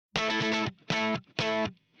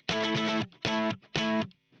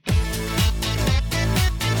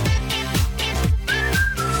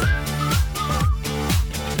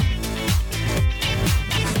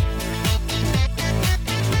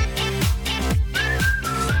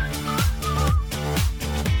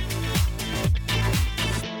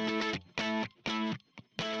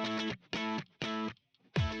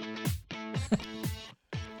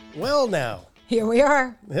Well, now. Here we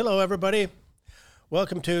are. Hello, everybody.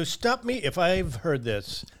 Welcome to Stop Me If I've Heard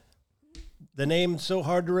This. The name's so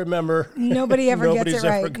hard to remember. Nobody ever gets it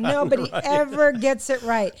right. Nobody ever gets it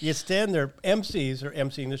right. You stand there, MCs are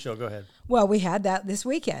emceeing the show. Go ahead. Well, we had that this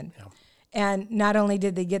weekend. Yeah. And not only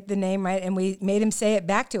did they get the name right, and we made him say it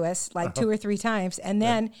back to us like 2 or 3 times. And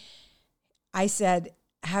then I said,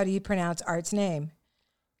 how do you pronounce Art's name?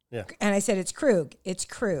 Yeah. And I said, it's Krug. It's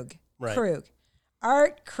Krug. Right. Krug.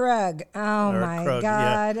 Art Krug. Oh, Art my Krug,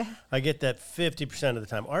 God. Yeah. I get that 50% of the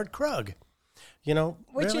time. Art Krug. You know,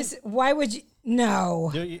 Which really? is, why would you,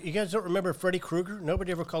 no. You guys don't remember Freddy Krueger?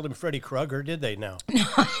 Nobody ever called him Freddy Krueger, did they now? No,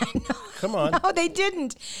 Come on. No, they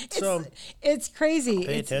didn't. It's crazy.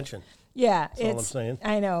 Pay attention. Yeah. That's all I'm saying.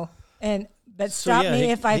 I know. But stop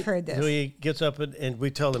me if I've heard this. So he gets up and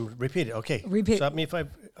we tell him, repeat it. Okay. Repeat. Stop me if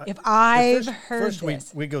I've heard this.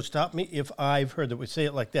 First we go, stop me if I've heard that. We say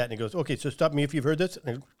it like that. And he goes, okay, so stop me if you've heard this. And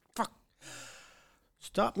I go, fuck.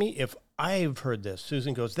 Stop me if I've heard this.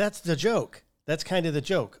 Susan goes, that's the joke. That's kind of the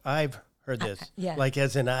joke. I've heard this. Yeah. Like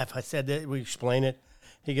as in, if I said that, we explain it.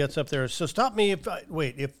 He gets up there. So stop me if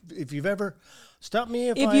you've ever, stop me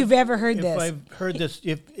if you've ever heard this. If I've heard this,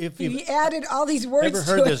 if you added all these words ever to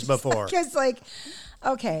heard it. this before. It's like,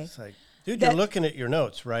 okay. It's like, dude, you're looking at your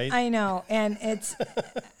notes, right? I know. And it's,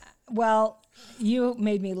 well, you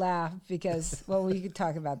made me laugh because, well, we could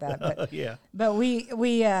talk about that. But, yeah. But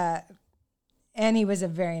and he was a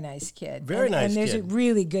very nice kid. Very nice And there's kid. a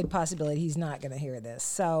really good possibility he's not going to hear this.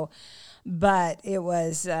 So, but it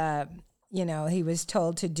was, he was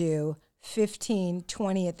told to do 15,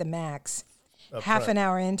 20 at the max. Half an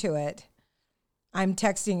hour into it, I'm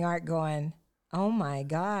texting Art going, oh my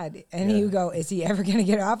God. And he would go, is he ever going to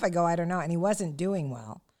get off? I go, I don't know. And he wasn't doing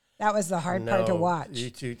well. That was the hard part to watch.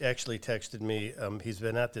 He actually texted me. He's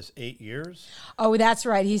been at this 8 years. Oh, that's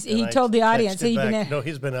right. He told the audience.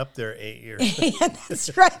 He's been up there 8 years. Yeah,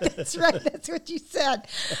 that's right. That's right. That's what you said.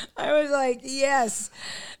 I was like, yes,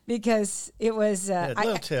 because it was.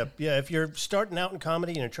 Little tip. Yeah, if you're starting out in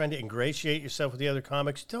comedy and you're trying to ingratiate yourself with the other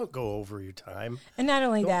comics, don't go over your time. And not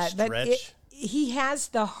only don't that, stretch. but he has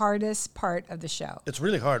the hardest part of the show. It's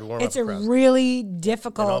really hard to warm up. It's a really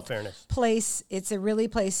difficult in all fairness. Place. It's a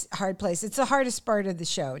really hard place. It's the hardest part of the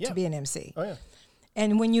show to be an MC. Oh, yeah.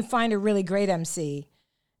 And when you find a really great MC,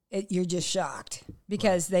 you're just shocked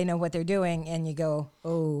because they know what they're doing, and you go,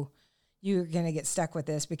 oh, you're going to get stuck with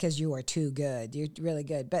this because you are too good. You're really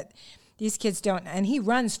good. But these kids don't. And he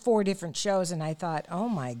runs 4 different shows, and I thought, oh,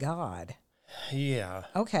 my God. Yeah.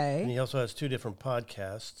 Okay. And he also has 2 different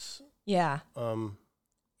podcasts. Yeah.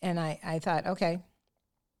 And I thought, okay.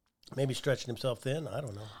 Maybe stretching himself thin. I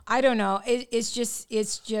don't know. I don't know. It's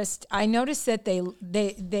just. I noticed that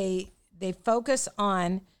they focus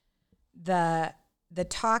on the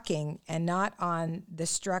talking and not on the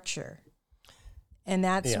structure. And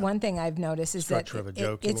that's one thing I've noticed is structure that of a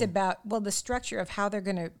joke, it's about the structure of how they're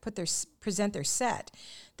going to present their set.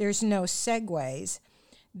 There's no segues.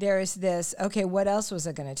 There's this. Okay, what else was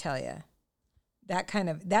I going to tell you?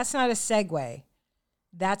 That's not a segue.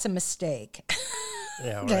 That's a mistake.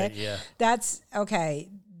 Yeah, okay? right, yeah. That's, okay,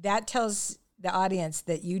 that tells the audience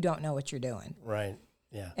that you don't know what you're doing. Right,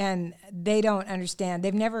 yeah. And they don't understand.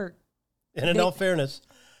 They've never... And in all fairness,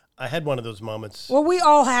 I had one of those moments. Well, we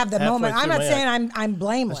all have the halfway moment. I'm through not saying I'm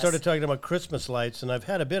blameless. I started talking about Christmas lights, and I've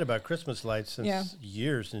had a bit about Christmas lights since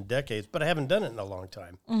years and decades, but I haven't done it in a long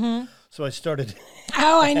time. Mm-hmm. So I started...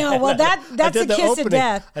 Oh, I know. Well, that's a kiss of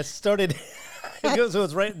death. I started... It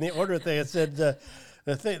was right in the order thing. I said,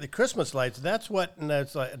 the Christmas lights, that's what, and I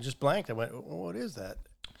was like, I just blanked. I went, well, what is that?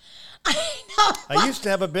 I know. I used to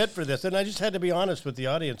have a bit for this, and I just had to be honest with the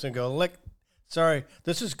audience and go, look, sorry,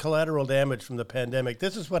 this is collateral damage from the pandemic.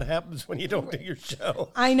 This is what happens when you don't do your show.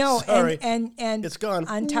 I know. Sorry. And it's gone.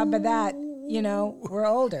 On top of that, we're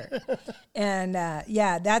older. And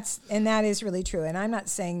that is really true. And I'm not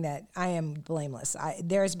saying that I am blameless.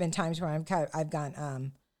 There's been times where I've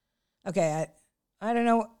gone, okay, I don't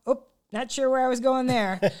know. Oop, not sure where I was going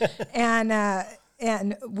there.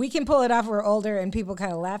 And we can pull it off. We're older and people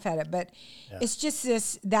kind of laugh at it, but it's just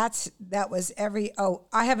this, that was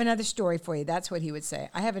I have another story for you. That's what he would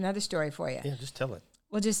say. I have another story for you. Yeah, just tell it.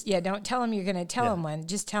 Well, don't tell him you're going to tell him one.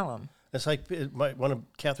 Just tell him. It's like one of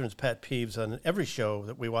Catherine's pet peeves on every show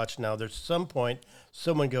that we watch now. There's some point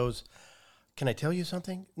someone goes, can I tell you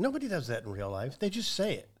something? Nobody does that in real life. They just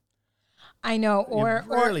say it. I know.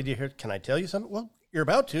 Rarely do you hear, can I tell you something? Well, you're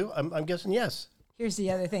about to. I'm guessing yes. Here's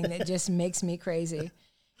the other thing that just makes me crazy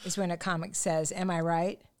is when a comic says, am I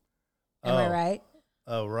right? Am I right?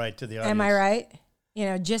 Oh, right, to the audience. Am I right?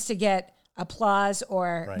 Just to get applause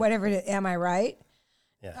or whatever. Am I right?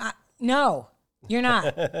 Yeah. No. You're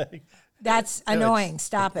not. That's annoying.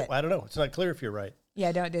 Stop it. I don't know. It's not clear if you're right.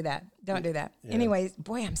 Yeah, don't do that. Don't do that. Yeah. Anyways,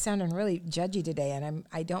 boy, I'm sounding really judgy today, and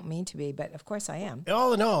I don't mean to be, but of course I am.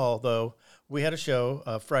 All in all, though, we had a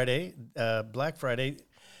show Friday, Black Friday,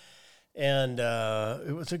 and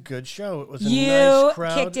it was a good show. It was a nice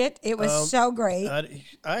crowd. You kicked it. It was so great.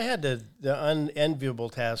 I had the unenviable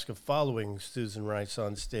task of following Susan Rice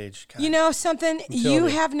on stage. God, You know something? You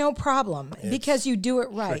me. have no problem because you do it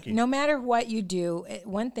right. tricky. No matter what you do,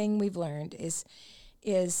 one thing we've learned is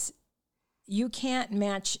you can't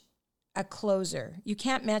match a closer. You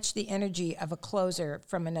can't match the energy of a closer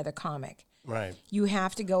from another comic. Right, You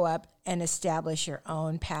have to go up and establish your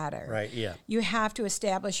own pattern. right, yeah. You have to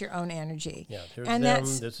establish your own energy. Yeah, here's and them,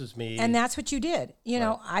 that's this is me. and that's what you did. You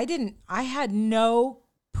know, I had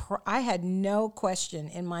no question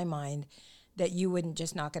in my mind that you wouldn't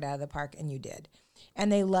just knock it out of the park, and you did.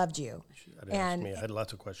 And they loved you. I'd ask me. I had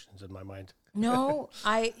lots of questions in my mind. No,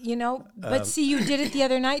 but see, you did it the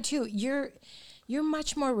other night too. You're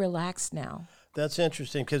much more relaxed now. That's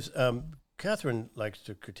interesting because Catherine likes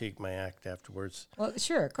to critique my act afterwards. Well,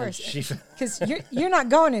 sure, of course, She, because you're not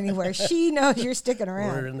going anywhere. She knows you're sticking we're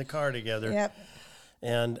around. in the car together. Yep.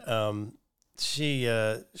 And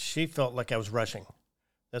she felt like I was rushing.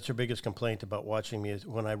 That's her biggest complaint about watching me is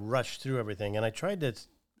when I rushed through everything. And I tried to,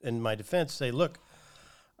 in my defense, say, look,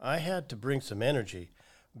 I had to bring some energy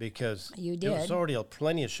because You it was did. already a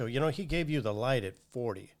plenty of show. You know, he gave you the light at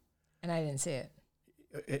 40. And I didn't see it.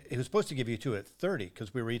 He was supposed to give you two at 30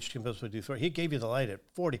 because we were each supposed to do 30. He gave you the light at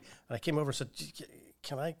 40. And I came over and said,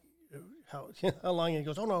 can I, how long? And he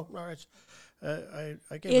goes, oh, no, all right.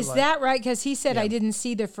 I gave Is the light. that right? Because he said Yeah. I didn't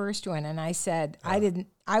see the first one, and I said I didn't.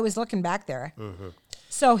 I was looking back there,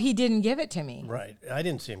 so he didn't give it to me. Right. I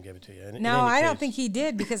didn't see him give it to you. In No, any I don't case. think he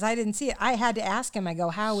did because I didn't see it. I had to ask him. I go,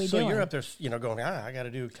 "How are we So doing?" you're up there, going, I got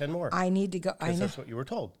to do 10 more. I need to go. I Because know. that's what you were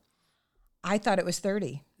told. I thought it was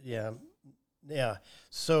 30. Yeah. Yeah.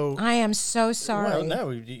 So, I am so sorry. well, no,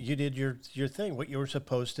 you did your thing, what you were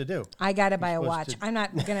supposed to do. I got to buy a supposed watch. to-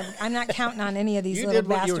 I'm not counting on any of these You little did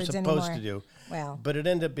what you were bastards supposed anymore. to do. Well, But it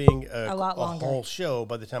ended up being A lot longer. whole show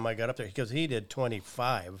by the time I got up there because he did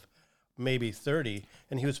 25, maybe 30,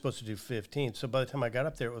 and he was supposed to do 15. So by the time I got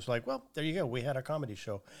up there, it was like, well, there you go. We had our comedy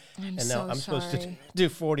show. I'm and so now I'm supposed to sorry. do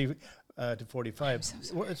 40 to 45.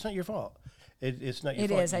 Well, it's not your fault. It's not your it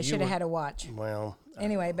fault. is. I You should have were- had a watch. Well,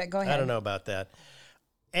 Anyway, but go ahead. I don't know about that.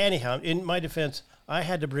 Anyhow, in my defense, I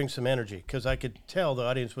had to bring some energy because I could tell the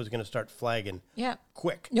audience was going to start flagging Yeah.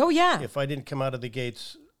 quick. Oh yeah. If I didn't come out of the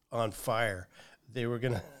gates on fire, they were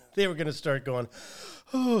gonna start going,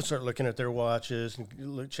 start looking at their watches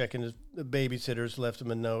and checking the babysitters left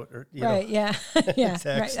them a note or Right. Yeah. yeah. Right.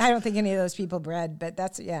 Text. I don't think any of those people bred, but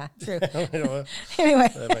that's true. you know, Anyway.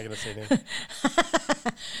 I'm not gonna say anything.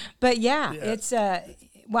 But yeah, it's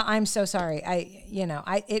well, I'm so sorry.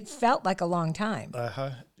 It felt like a long time.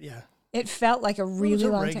 Yeah. It felt like a It was really a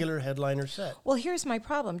long time. regular headliner set. Well, here's my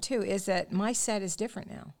problem too: is that my set is different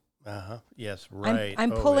now. Yes. Right.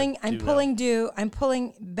 I'm Oh, pulling. I I'm do pulling know. due. I'm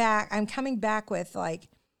pulling back. I'm coming back with like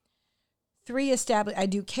 3 established. I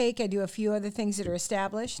do cake. I do a few other things that are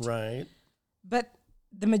established. Right. But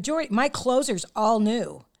the majority, my closer's all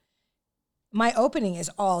new. My opening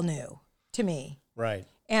is all new to me, Right.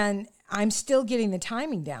 and I'm still getting the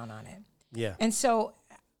timing down on it. Yeah. And so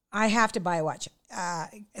I have to buy a watch.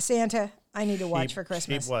 Santa, I need a watch for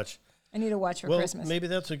Christmas. Cheap watch. I need a watch for Well, Christmas. maybe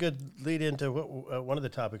that's a good lead into one of the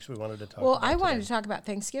topics we wanted to talk Well, about. I wanted today. to talk about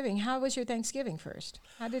Thanksgiving. How was your Thanksgiving first?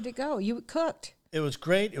 How did it go? You cooked. It was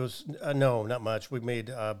great. It was no, not much. We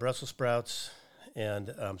made Brussels sprouts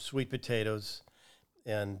and sweet potatoes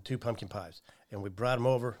and 2 pumpkin pies, and we brought them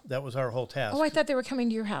over. That was our whole task. Oh, I thought they were coming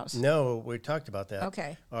to your house. No, we talked about that.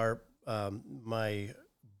 Okay. Our my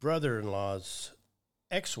brother-in-law's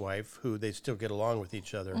ex-wife, who they still get along with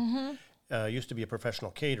each other, used to be a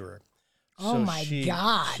professional caterer. Mm-hmm. Oh, my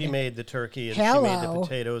God. She made the turkey and she made the Hello.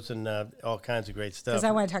 potatoes and all kinds of great stuff. Because I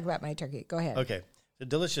want to talk about my turkey. Go ahead. Okay, the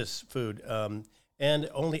delicious food, and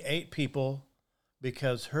only 8 people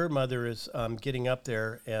because her mother is getting up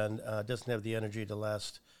there and doesn't have the energy to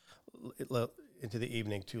last into the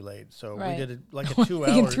evening too late. So Right. we did it like a 2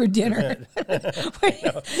 Making hour through dinner.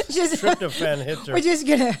 Just- Tryptophan hits her. We're just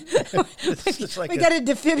gonna. It's like we a- got a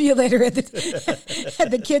defibrillator at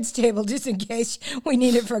the kids' table just in case we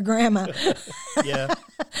need it for Grandma. Yeah,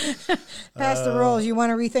 Pass the rolls. You want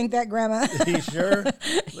to rethink that, Grandma? you sure?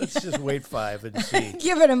 Let's just wait 5 and see.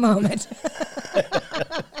 Give it a moment.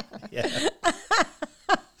 Yeah.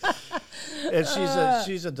 And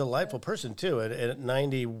she's a delightful person too. And at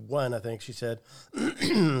 91, I think she said,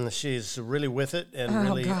 she's really with it and Oh,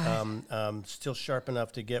 really God. still sharp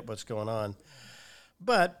enough to get what's going on.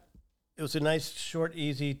 But it was a nice, short,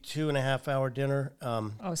 easy 2.5 hour dinner.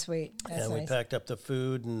 Oh, sweet. That's and we nice. packed up the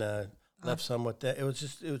food and left some with that. It was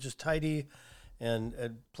just tidy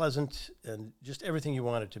and pleasant and just everything you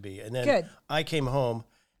want it to be. And then Good. I came home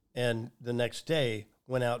and the next day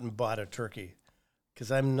went out and bought a turkey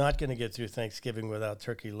because I'm not going to get through Thanksgiving without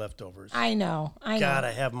turkey leftovers. I know.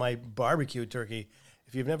 Gotta have my barbecue turkey.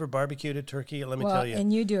 If you've never barbecued a turkey, let me Well, tell you.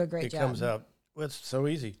 and you do a great it job. comes out, well, it's so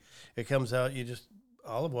easy. It comes out, you just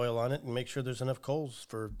olive oil on it and make sure there's enough coals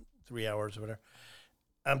for 3 hours or whatever.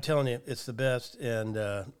 I'm telling you, it's the best. And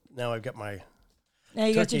now I've got my Now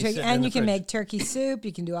you got turkey your turkey, sitting in and the you can fridge. make turkey soup.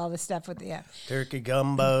 You can do all the stuff with turkey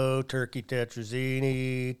gumbo, turkey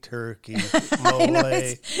tetrazzini, turkey I know,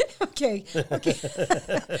 mole.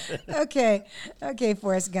 okay, okay,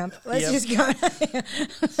 Forrest Gump. Let's Yep. just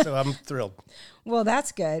go. So I'm thrilled. Well,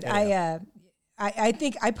 that's good. Yeah. I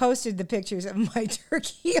think I posted the pictures of my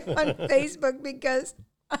turkey on Facebook because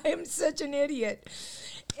I am such an idiot.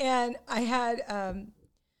 And I had,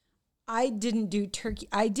 I didn't do turkey.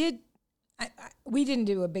 We didn't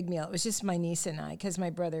do a big meal. It was just my niece and I, because my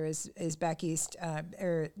brother is back east,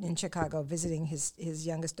 or in Chicago, visiting his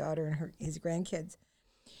youngest daughter and his grandkids.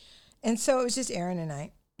 And so it was just Erin and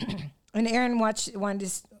I. And Erin wanted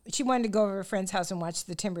to go over to a friend's house and watch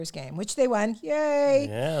the Timbers game, which they won. Yay!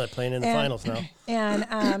 Yeah, they're playing in the finals now.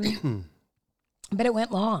 And but it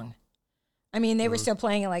went long. I mean, they were still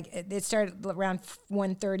playing at it started around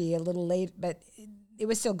 1:30, a little late, but it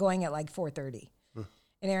was still going at like 4:30.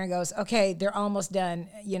 And Erin goes, "Okay, they're almost done,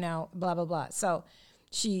 blah blah blah." So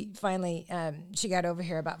she finally she got over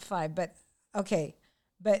here about 5. But okay,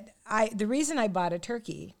 but the reason I bought a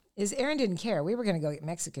turkey is Erin didn't care. We were going to go get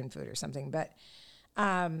Mexican food or something, but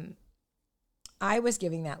I was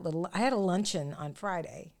giving I had a luncheon on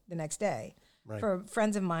Friday, the next day, Right. for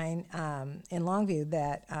friends of mine in Longview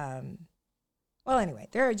that, well, anyway,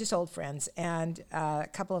 they're just old friends, and a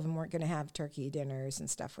couple of them weren't going to have turkey dinners and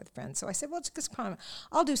stuff with friends. So I said, well, just come.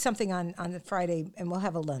 I'll do something on the Friday, and we'll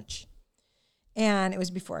have a lunch. And it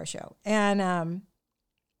was before our show. And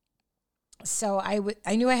so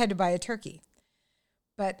I knew I had to buy a turkey.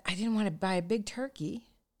 But I didn't want to buy a big turkey,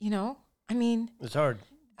 I mean, It's hard.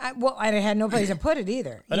 I had no place to put it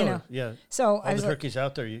either, I know. Yeah. So All I was the like, turkeys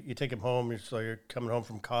out there, you take them home. So you're coming home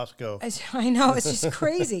from Costco. I know, it's just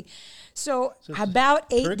crazy. So about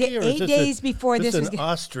eight days before this was, an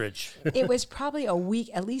ostrich. it was probably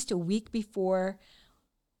at least a week before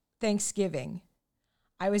Thanksgiving.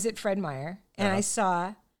 I was at Fred Meyer and I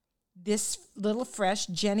saw this little fresh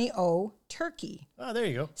Jenny O turkey, Oh, there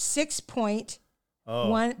you go.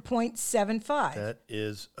 1.75. That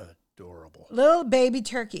is adorable. Little baby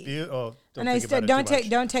turkey. Don't And I think said, about it too much.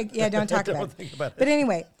 don't talk about it. Think about it. But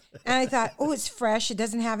anyway, and I thought, oh, it's fresh. It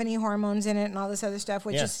doesn't have any hormones in it and all this other stuff,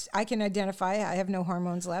 which Yeah. is, I can identify. I have no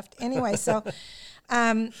hormones left. Anyway, so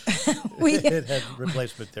we It had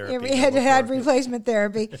replacement therapy. we had replacement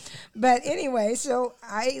therapy. But anyway, so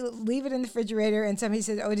I leave it in the refrigerator and somebody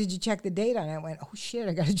says, oh, did you check the date on it? I went, oh, shit,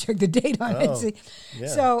 I got to check the date on Oh, it. yeah.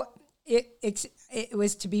 So it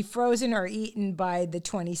was to be frozen or eaten by the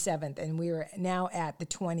 27th, and we were now at the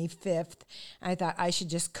 25th. I thought I should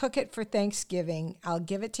just cook it for Thanksgiving. I'll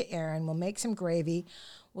give it to Erin. We'll make some gravy.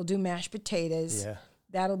 We'll do mashed potatoes. Yeah.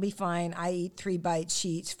 That'll be fine. I eat 3 bites. She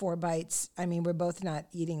eats 4 bites. I mean, we're both not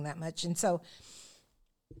eating that much. And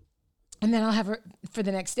then I'll have her for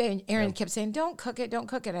the next day. And Erin kept saying, don't cook it.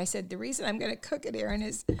 I said, the reason I'm going to cook it, Erin,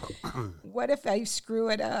 is what if I screw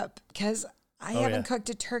it up? Because I haven't cooked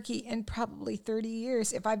a turkey in probably 30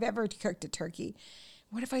 years, if I've ever cooked a turkey.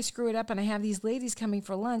 What if I screw it up and I have these ladies coming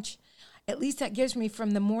for lunch? At least that gives me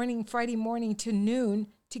from the Friday morning to noon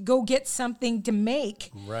to go get something to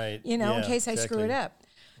make. Right. In case I screw it up.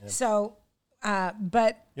 Yep. So,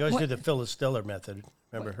 but... You always do the Phyllis Stiller method.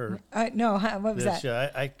 Remember her? No, what was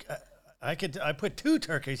that? I put 2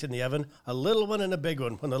 turkeys in the oven, a little one and a big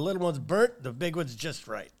one. When the little one's burnt, the big one's just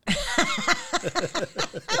right.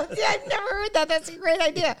 I've never heard that. That's a great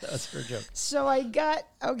idea. That's her joke. So I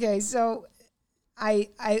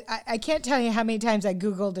can't tell you how many times I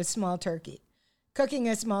Googled a small turkey, cooking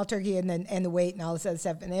a small turkey and the weight and all this other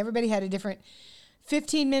stuff. And everybody had a different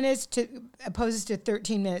 15 minutes opposed to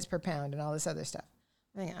 13 minutes per pound and all this other stuff.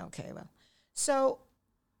 I think, okay, well. So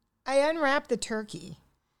I unwrapped the turkey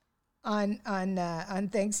on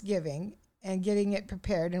Thanksgiving and getting it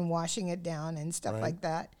prepared and washing it down and stuff like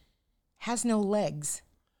that. Has no legs.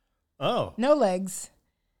 Oh. No legs.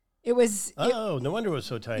 It was. Oh, no wonder it was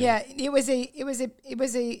so tiny. Yeah, it was a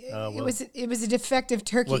defective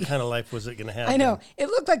turkey. What kind of life was it going to have? I know. It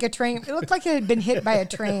looked like a train. It looked like it had been hit by a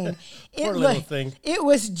train. Poor little thing. It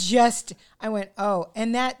was just. I went, oh,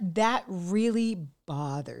 and that really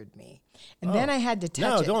bothered me. And then I had to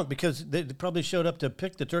touch it. No, don't, because they probably showed up to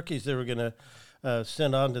pick the turkeys they were going to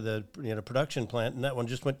send on to the production plant, and that one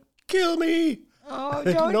just went, kill me. Oh,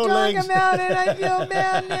 don't No talk legs. about it. I feel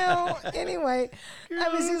bad now. Anyway, I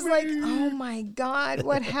was just like, oh my God,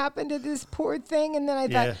 what happened to this poor thing? And then I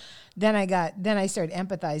thought, then I started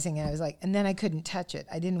empathizing, and I was like, and then I couldn't touch it.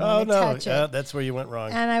 I didn't want to touch it. That's where you went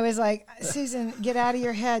wrong. And I was like, Susan, get out of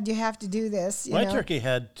your head. You have to do this. My turkey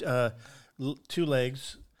had 2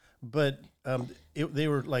 legs, but they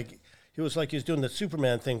were like, it was like he was doing the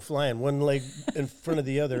Superman thing, flying one leg in front of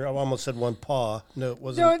the other. I almost said one paw. No, it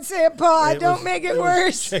wasn't. Don't say a paw. Don't make it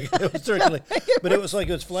worse. It was circling, but it was like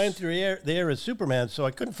it was flying through the air as Superman, so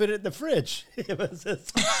I couldn't fit it in the fridge. It was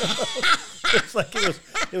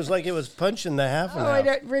like it was punching the half and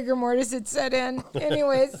half. Rigor mortis had set in.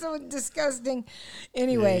 Anyway, it's so disgusting.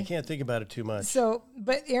 Anyway. Yeah, you can't think about it too much. So,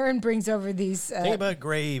 but Erin brings over these. Think about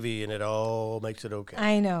gravy, and it all makes it okay.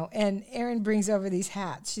 I know. And Erin brings over these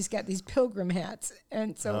hats. She's got these pilgrim hats.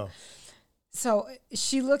 And so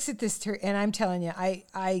she looks at this turkey, and I'm telling you,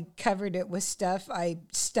 I covered it with stuff. I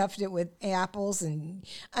stuffed it with apples and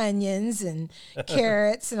onions and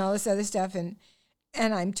carrots and all this other stuff. And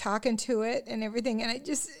I'm talking to it and everything. And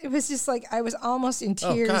it was just like, I was almost in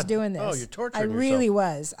tears doing this. Oh, you're torturing yourself. I really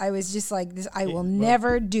was. I was just like this. I will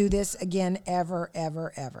never do this again, ever,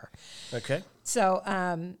 ever, ever. Okay. So,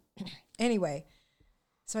 anyway,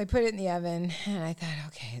 so I put it in the oven, and I thought,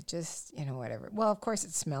 okay, it just, whatever. Well, of course,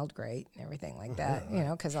 it smelled great and everything like that,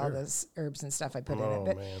 because all those herbs and stuff I put in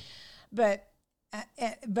it.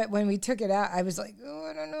 But when we took it out, I was like, oh,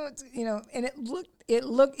 I don't know, and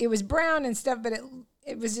it was brown and stuff, but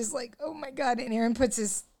it was just like, oh my God. And Erin puts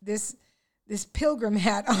this pilgrim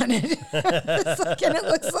hat on it. And it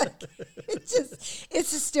looks like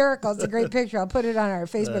it's hysterical. It's a great picture. I'll put it on our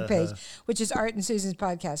Facebook page, which is Art and Susan's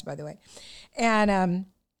podcast, by the way. And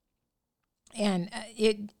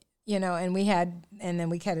it, and then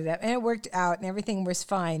we cut it up, and it worked out, and everything was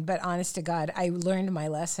fine. But honest to God, I learned my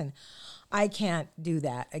lesson. I can't do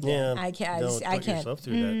that again. Yeah, I can't. Don't put yourself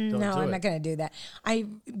through that. Don't I'm not going to do that.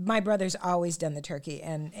 My brother's always done the turkey,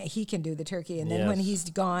 and he can do the turkey. And then when he's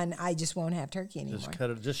gone, I just won't have turkey anymore. Just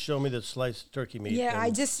cut it. Just show me the sliced turkey meat. Yeah, I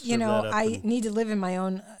just I need to live in my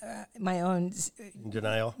own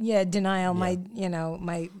denial. Yeah, denial. Yeah.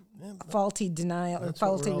 My faulty denial or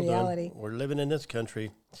faulty reality. Doing. We're living in this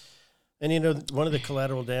country, and one of the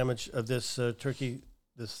collateral damage of this turkey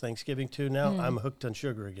this Thanksgiving too. Now I'm hooked on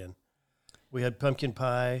sugar again. We had pumpkin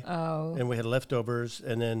pie, and we had leftovers,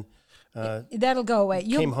 and then that'll go away.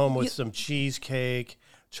 Came home with some cheesecake,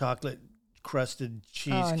 chocolate crusted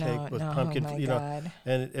cheesecake with pumpkin. God.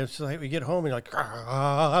 And it's like we get home and you're like,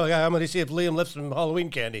 I'm going to see if Liam left some Halloween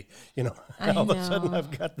candy. All of a sudden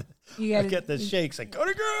I've got the shakes. Like,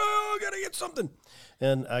 gotta go, I gotta get something,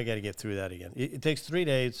 and I got to get through that again. It takes 3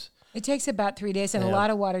 days. It takes about 3 days and a lot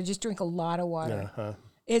of water. Just drink a lot of water.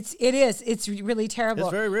 It's really terrible.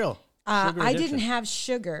 It's very real. I didn't have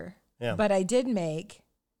sugar, but I did make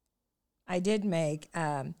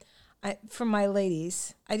for my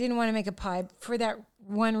ladies. I didn't want to make a pie for that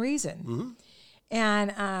one reason. Mm-hmm.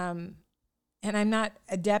 And I'm not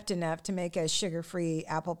adept enough to make a sugar-free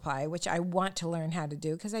apple pie, which I want to learn how to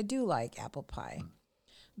do because I do like apple pie.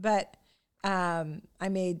 But I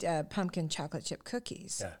made pumpkin chocolate chip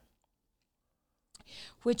cookies. Yeah.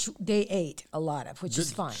 Which they ate a lot of, which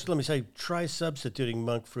is fine. Let me say, try substituting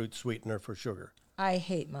monk fruit sweetener for sugar. I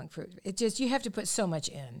hate monk fruit. It just, you have to put so much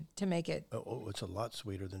in to make it. Oh, it's a lot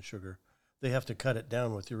sweeter than sugar. They have to cut it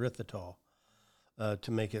down with erythritol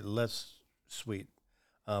to make it less sweet.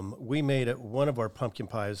 We made one of our pumpkin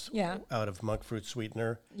pies out of monk fruit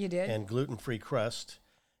sweetener. You did? And gluten-free crust.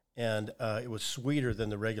 And it was sweeter than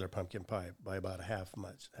the regular pumpkin pie by about half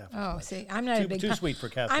much. See, I'm not too sweet for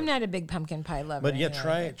Catherine. I'm not a big pumpkin pie lover. But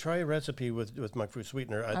try a recipe with monk fruit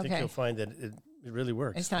sweetener. I think you'll find that it really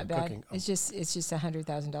works. It's not bad. Cooking. It's just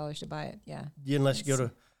 $100,000 to buy it. Yeah. Unless you go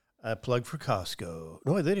to a plug for Costco.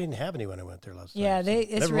 No, they didn't have any when I went there last time. Yeah,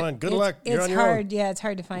 never mind. Good luck. You're on your hard. own. Yeah, it's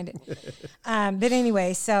hard to find it. But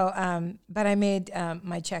anyway, but I made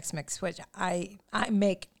my Chex Mix, which I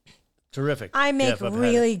make. Terrific. I make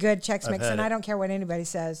really good Chex Mix, and I don't care what anybody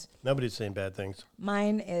says. Nobody's saying bad things.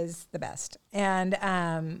 Mine is the best. And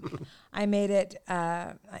I made it,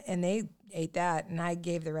 and they ate that, and I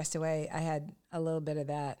gave the rest away. I had a little bit of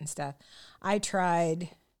that and stuff. I tried,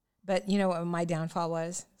 but you know what my downfall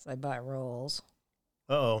was? So I bought rolls.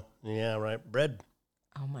 Uh-oh. Yeah, right. Bread.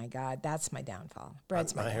 Oh my God, that's my downfall.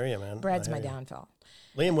 Bread's my I hear you, man. Bread's I my hear you. downfall.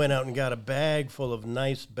 Liam went out and got a bag full of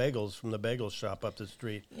nice bagels from the bagel shop up the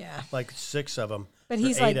street. Yeah. Like 6 of them. But or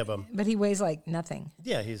he's 8 like, of them. but he weighs like nothing.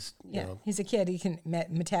 Yeah, he's, you Yeah, know. he's a kid. He can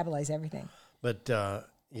metabolize everything. But,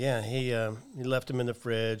 yeah, he left them in the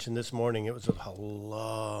fridge. And this morning it was a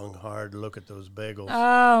long, hard look at those bagels.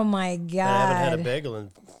 Oh my God! I haven't had a bagel in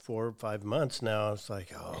 4 or 5 months now. It's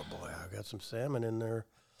like, oh boy, I got some salmon in there.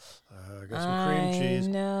 I got some cream cheese.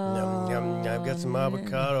 know. Yum, yum. I've got some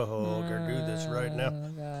avocado. Oh, gotta do this right now. Oh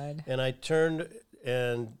God! And I turned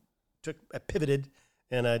and I pivoted,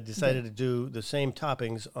 and I decided to do the same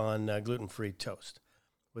toppings on gluten-free toast,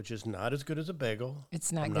 which is not as good as a bagel.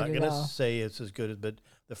 It's not I'm good not at gonna all. say it's as good as, but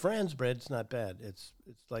the Franz bread's not bad. It's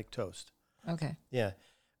like toast. Okay. Yeah,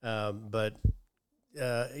 but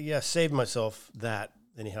yeah, saved myself that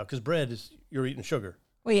anyhow because bread is you're eating sugar.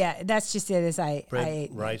 Well, yeah, that's just it. As I Bread,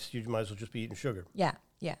 ate rice, you might as well just be eating sugar. Yeah,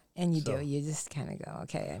 and you So- do. You just kind of go,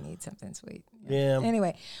 okay, I need something sweet. Yeah.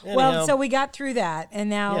 Anyway, Anyhow. well, so we got through that,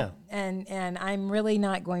 and now, Yeah. and I'm really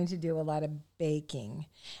not going to do a lot of baking.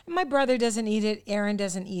 My brother doesn't eat it. Aaron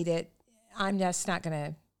doesn't eat it. I'm just not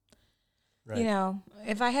going to. Right. You know,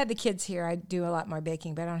 if I had the kids here, I'd do a lot more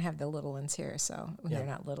baking, but I don't have the little ones here, so Yeah. they're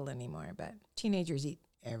not little anymore. But teenagers eat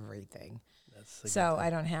everything, That's the good so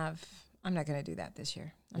thing. I'm not going to do that this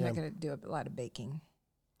year. I'm Yeah. not going to do a lot of baking.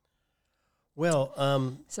 Well,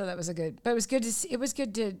 So that was but it was good to see. It was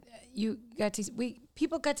good to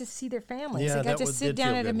people got to see their families. Yeah, They got that to sit did down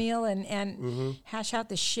feel at a good. meal and hash out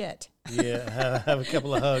the shit. yeah, have a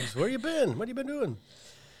couple of hugs. Where you been? What have you been doing?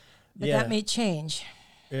 But yeah, that may change.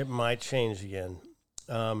 it might change again.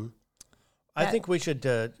 I That- think we should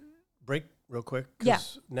break real quick. Yeah.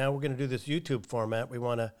 Now we're going to do this YouTube format. We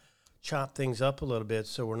want to chop things up a little bit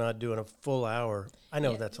so we're not doing a full hour. I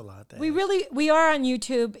know that's a lot. We are on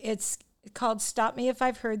YouTube. It's called Stop Me If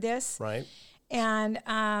I've Heard This, Right.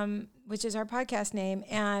 and which is our podcast name.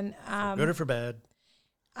 And Good or for bad.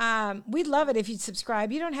 we'd love it if you'd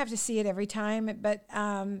subscribe. You don't have to see it every time, but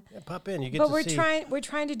Yeah, pop in. You get but to we're see. we're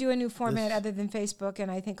trying to do a new format this- other than Facebook, and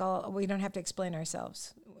I think we don't have to explain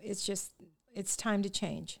ourselves. It's time to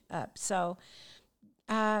change up. So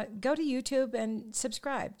go to YouTube and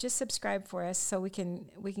subscribe. Just subscribe for us so we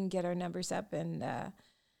can get our numbers up, and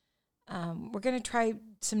we're going to try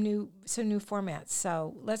some new formats.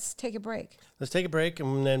 So let's take a break. Let's take a break,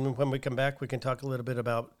 and then when we come back, we can talk a little bit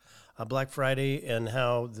about Black Friday and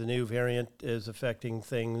how the new variant is affecting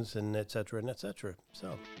things, and et cetera, and et cetera.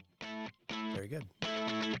 So, very good.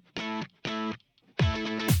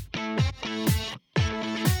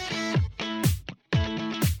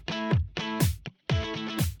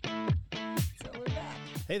 So we're back.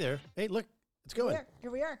 Hey there. Hey, look, it's going.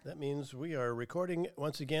 Here we are. That means we are recording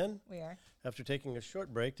once again We are. after taking a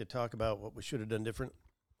short break to talk about what we should have done different.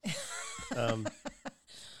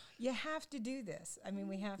 You have to do this. I mean,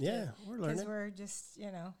 we have Yeah, to. we're Because learning. we're just,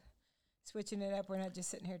 switching it up. We're not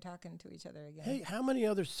just sitting here talking to each other again. Hey, how many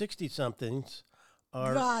other 60-somethings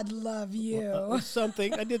are God love you.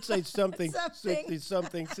 something? I did say something. Something.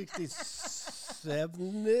 60-something,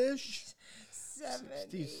 67-ish.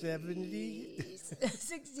 60s, 70s.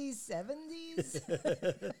 60s,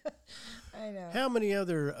 70s. I know. How many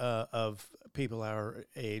other of people our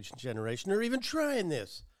age and generation are even trying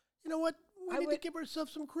this? You know what? We need to give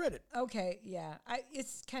ourselves some credit. Okay, yeah.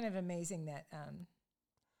 It's kind of amazing that,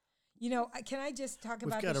 can I just talk We've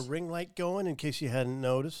about got a ring light going in case you hadn't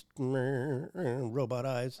noticed. Robot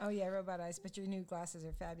eyes. Oh, yeah, robot eyes, but your new glasses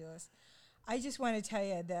are fabulous. I just want to tell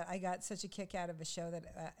you that I got such a kick out of the show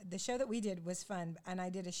that we did was fun, and I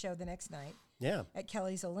did a show the next night Yeah. at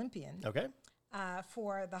Kelly's Olympian. Okay.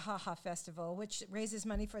 For the Ha Ha Festival, which raises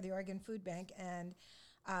money for the Oregon Food Bank. And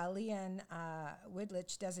Leanne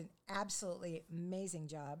Widlich does an absolutely amazing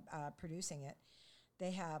job producing it.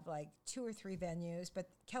 They have like 2 or 3 venues, but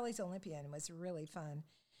Kelly's Olympian was really fun.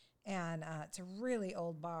 And it's a really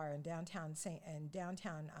old bar in downtown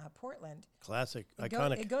Portland. Classic. It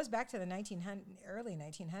Iconic. goes back to the early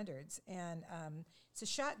 1900s, and it's a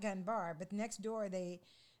shotgun bar. But next door, they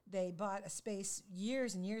bought a space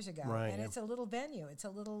years and years ago, Right, and yeah. it's a little venue. It's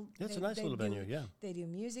a little. It's a nice little venue, yeah. They do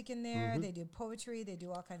music in there. They do poetry. They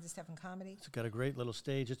do all kinds of stuff in comedy. It's got a great little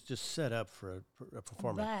stage. It's just set up for a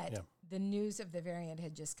performance. But Yeah. the news of the variant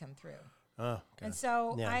had just come through, Oh, okay. and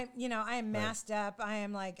so Yeah. I am masked up. I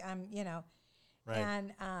am Right.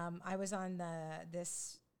 and I was on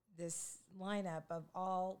this lineup of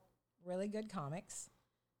all really good comics,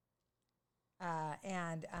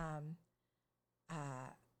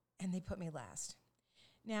 and they put me last.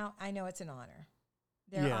 Now I know it's an honor.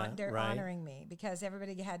 They're right. honoring me because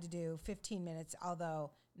everybody had to do 15 minutes,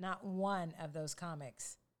 although not one of those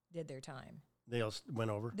comics did their time. They all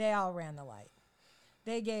went over. They all ran the light.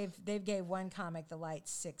 They gave one comic the light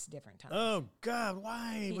 6 different times. Oh God,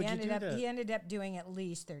 why would you do that? He ended up doing at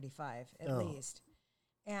least 35, at least.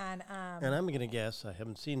 And I'm going to guess, I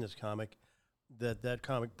haven't seen this comic, that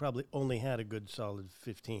comic probably only had a good solid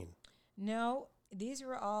 15. no, these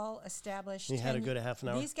were all established. You had a good half an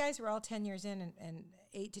hour? These guys were all 10 years in and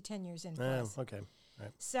 8 to 10 years in Oh, plus. okay. All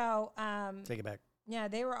right. So Take it back. yeah,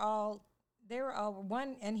 they were all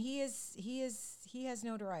one, and he has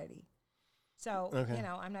notoriety. So Okay.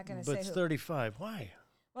 I'm not going to But say it's who. 35. Why?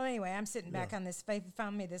 Well, anyway, I'm sitting back on this. They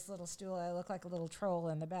found me this little stool. I look like a little troll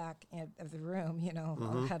in the back of the room,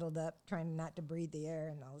 all huddled up, trying not to breathe the air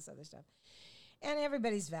and all this other stuff. And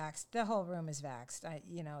everybody's vaxxed. The whole room is vaxxed.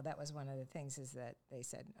 That was one of the things is that they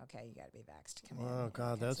said, okay, you got to be vaxxed. Come in. Oh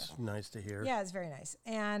God, that's nice to hear. Yeah, it's very nice.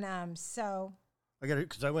 And so. I got it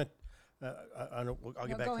because I went. I'll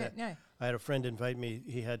get back go to ahead. that. No. I had a friend invite me.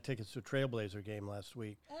 He had tickets to a Trailblazer game last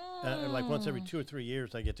week. Like once every 2 or 3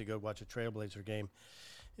 years, I get to go watch a Trailblazer game,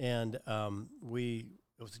 and it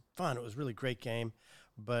was fun. It was a really great game,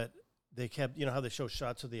 but they kept, how they show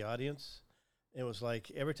shots of the audience. It was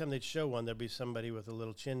like every time they'd show one, there'd be somebody with a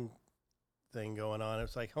little chin thing going on.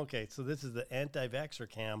 It's like, okay, so this is the anti-vaxxer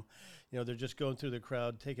cam. They're just going through the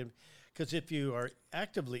crowd taking, because if you are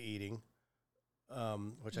actively eating,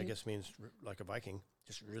 which I guess means like a Viking,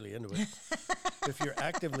 just really into it. If you're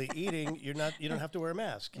actively eating, you don't have to wear a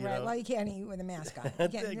mask. Right. Well, you can't eat with a mask on.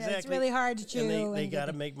 Exactly. It's really hard to chew. And they got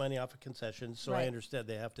to make money off of concessions, so I understand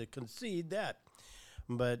they have to concede that.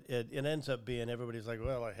 But it ends up being everybody's like,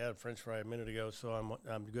 well, I had French fry a minute ago, so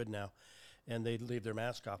I'm good now. And they leave their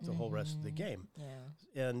mask off the whole rest of the game.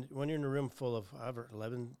 Yeah. And when you're in a room full of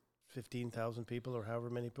 15,000 people or however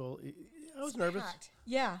many people, I was nervous. Packed.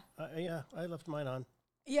 Yeah. I left mine on.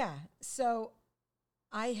 Yeah. So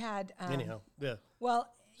I had. Anyhow, yeah.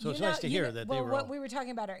 Well, so it's nice to hear that they were. What we were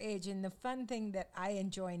talking about our age, and the fun thing that I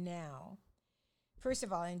enjoy now. First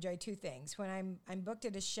of all, I enjoy 2 things. When I'm booked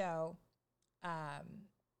at a show,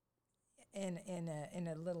 in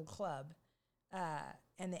a little club,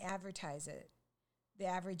 and they advertise it, the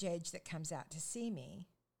average age that comes out to see me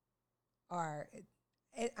are,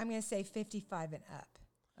 I'm going to say 55 and up.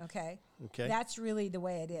 Okay. That's really the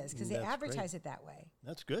way it is because they advertise it that way.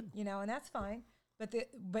 That's good. And that's fine.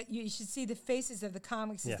 But you should see the faces of the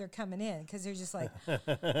comics as they're coming in because they're just like,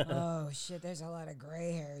 oh shit, there's a lot of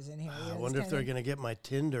gray hairs in here. I wonder if they're going to get my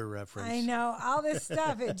Tinder reference. I know all this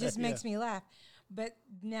stuff. It just makes me laugh. But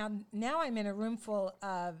now I'm in a room full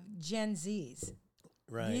of Gen Zs.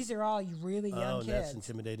 Right. These are all really young kids. That's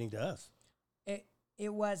intimidating to us.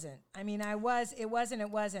 It wasn't. I mean, it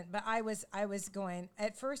wasn't. But I was going,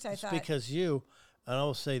 at first I thought. Because you, and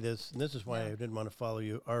I'll say this, and this is why I didn't want to follow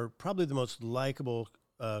you, are probably the most likable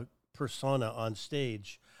persona on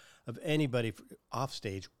stage of anybody off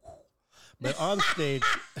stage. But on stage,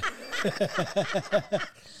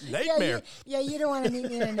 nightmare. You don't want to meet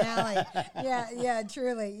me in an alley. Yeah,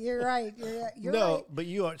 truly. You're right. You're right. But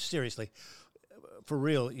you are, seriously, for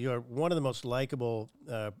real, you are one of the most likable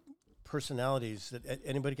personalities that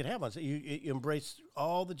anybody could have on stage. You embrace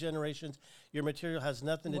all the generations. Your material has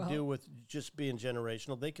nothing to do with just being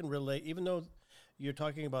generational. They can relate, even though you're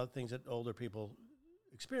talking about things that older people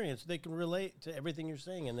experience, they can relate to everything you're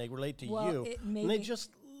saying, and they relate to you. And they just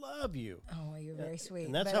love you. Oh, well, you're very sweet.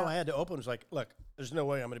 And that's how I had to open. It was like, look, there's no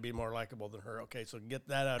way I'm going to be more likable than her. Okay, so get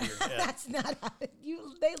that out of your head. That's not how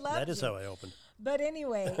they love That is how I opened. But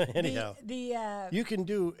anyway, anyhow, the you can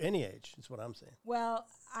do any age. That's what I'm saying. Well,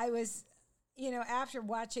 I was, after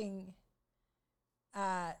watching,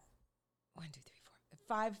 1, 2, 3, 4,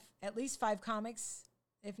 5, at least 5 comics,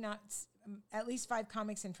 if not at least 5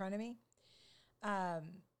 comics in front of me.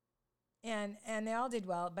 And they all did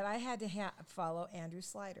well, but I had to follow Andrew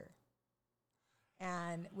Slider.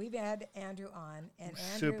 And we've had Andrew on. And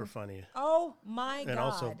Andrew, super funny. Oh, my God. And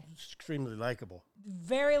also extremely likable.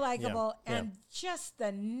 Very likable and just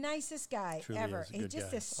the nicest guy Truly ever. Is a good He's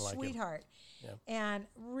just guy. a sweetheart. And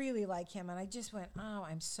really like him. And I just went, oh,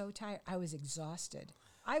 I'm so tired. I was exhausted.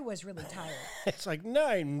 I was really tired. It's like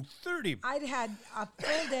 9:30. I'd had a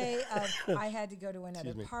full day of, I had to go to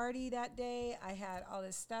another party that day. I had all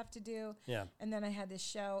this stuff to do. Yeah. And then I had this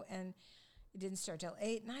show, and it didn't start till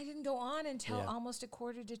 8, and I didn't go on until almost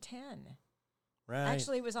 9:45. Right.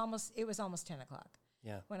 Actually, it was almost 10 o'clock.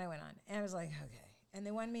 Yeah. When I went on. And I was like, okay. And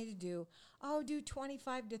they wanted me to do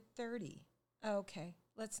 25 to 30. Okay,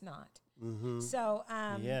 let's not. Mm-hmm. So,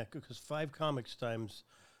 yeah, because 5 comics times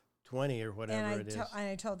 20 or whatever it is. And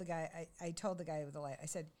I told the guy, I told the guy with the light, I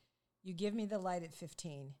said, You give me the light at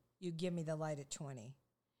 15. You give me the light at 20.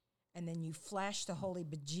 And then you flash the holy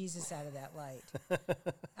bejesus out of that light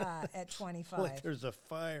at 25. Like there's a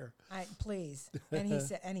fire. Please. And he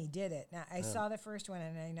said, and he did it. Now, I saw the first one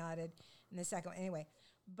and I nodded, and the second one. Anyway,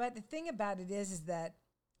 but the thing about it is that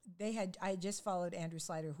I just followed Andrew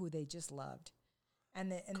Slider, who they just loved. And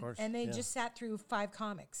they just sat through 5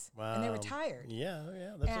 comics. Wow. And they were tired. Yeah.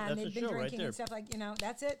 That's a they've been show drinking right there. and stuff like,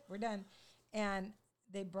 that's it. We're done. And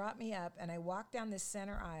they brought me up, and I walked down this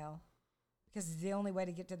center aisle because it's the only way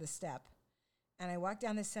to get to the step. And I walked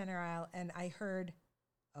down the center aisle, and I heard,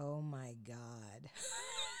 "Oh my God."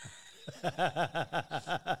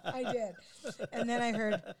 I did. And then I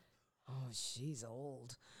heard, "Oh, she's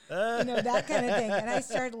old." That kind of thing. And I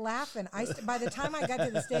started laughing. By the time I got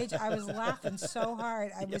to the stage, I was laughing so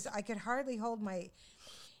hard. I could hardly hold my,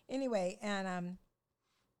 anyway. And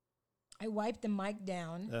I wiped the mic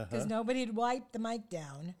down because nobody had wiped the mic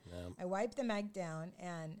down. Yeah. I wiped the mic down,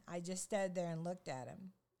 and I just stood there and looked at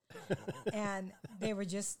him. And they were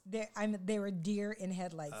they were deer in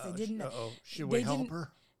headlights. They didn't. Should we help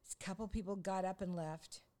her? A couple people got up and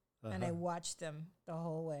left. And I watched them the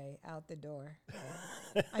whole way out the door.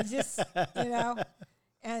 I just,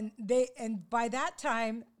 and by the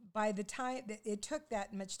time it took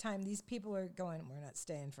that much time, these people were going, "We're not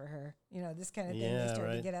staying for her," this kind of thing. They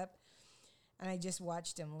started to get up, and I just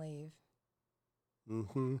watched him leave.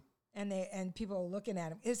 Mm-hmm. And people were looking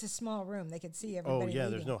at him. It's a small room; they could see everybody. Oh yeah,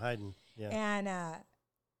 leaving. There's no hiding. Yeah.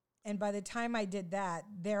 And by the time I did that,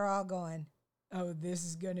 they're all going, "Oh, this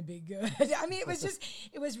is going to be good." I mean, it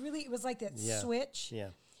was like that switch. Yeah.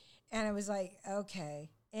 And I was like, okay.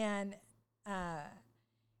 And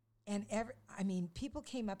people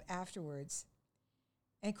came up afterwards,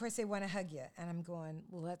 and of course they want to hug you. And I'm going,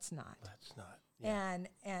 well, let's not. Let's not. Yeah.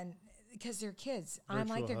 And because they're kids. I'm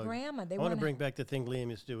like their grandma. I want to bring back the thing Liam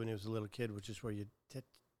used to do when he was a little kid, which is where you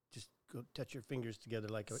just go touch your fingers together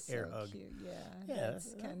like an air hug. Cute. Yeah. Yeah,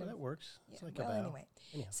 that works. Yeah. It's like well, a bow. Anyway.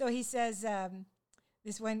 So he says,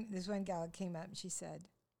 this one gal came up and she said,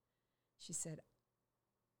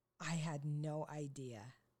 "I had no idea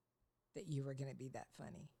that you were going to be that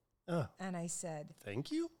funny." And I said,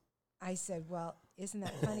 "Thank you." I said, "Well, isn't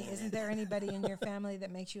that funny? Isn't there anybody in your family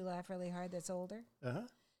that makes you laugh really hard that's older?"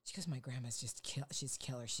 She goes, "My grandma's she's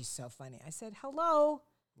killer. She's so funny." I said, "Hello."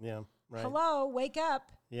 Yeah, right. Hello, wake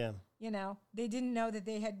up. Yeah. They didn't know that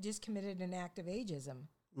they had just committed an act of ageism.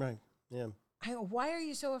 Right, yeah. Why are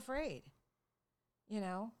you so afraid?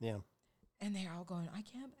 Yeah. And they're all going, "I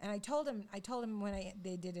can't." And I told him when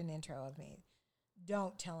they did an intro of me,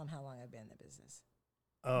 don't tell them how long I've been in the business.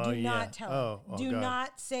 Oh, Do not tell them. Do God.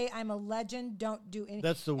 not say I'm a legend. Don't do anything.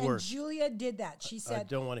 That's the worst. And Julia did that. She said, I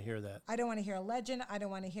don't want to hear that. I don't want to hear a legend. I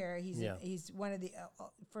don't want to hear he's one of the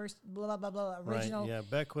first blah, blah, blah, original. Right, yeah.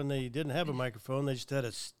 Back when they didn't have a microphone, they just had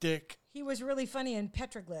a stick. He was really funny in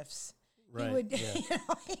petroglyphs. Right, He would, yeah.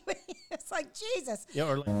 It's like, Jesus. Yeah,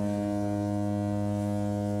 or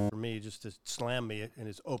for me, just to slam me in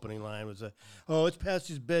his opening line was, it's past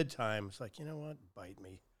his bedtime. It's like, you know what? Bite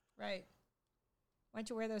me. Right. Why don't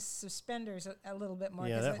you wear those suspenders a little bit more?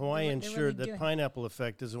 Yeah, that Hawaiian shirt, that pineapple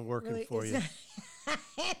effect isn't working for you.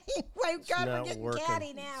 Anyway, God, we're getting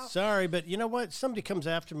catty now. Sorry, but you know what? Somebody comes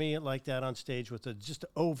after me like that on stage with just an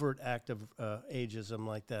overt act of ageism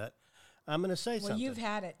like that, I'm going to say something. Well, you've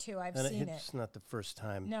had it too. I've seen it. It's not the first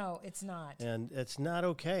time. No, it's not. And it's not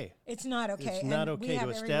okay. It's not okay. It's not okay to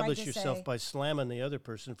establish yourself by slamming the other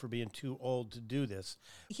person for being too old to do this.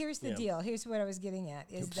 Here's the deal. Here's what I was getting at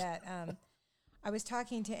is that I was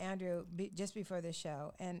talking to Andrew just before the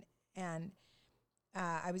show, and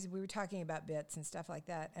we were talking about bits and stuff like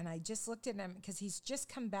that, and I just looked at him because he's just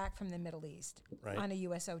come back from the Middle East on a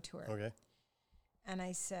USO tour. Okay. And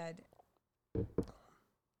I said,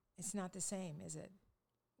 "It's not the same, is it?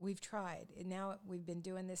 We've tried. And now we've been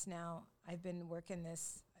doing this now. I've been working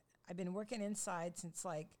inside since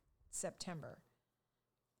like September.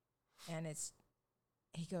 And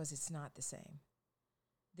he goes, it's not the same.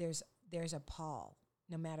 There's a pall.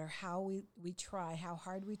 No matter how we try, how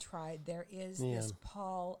hard we try, there is this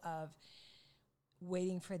pall of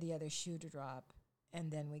waiting for the other shoe to drop.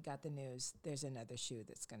 And then we got the news, there's another shoe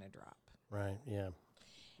that's going to drop." Right, yeah.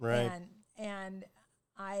 Right. And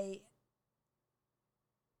I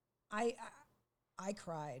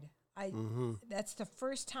cried. That's the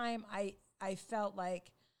first time I felt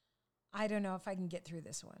like, I don't know if I can get through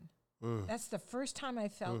this one. That's the first time I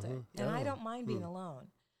felt it. And I don't mind being alone.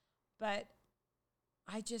 But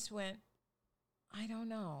I just went, I don't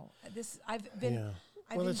know. I've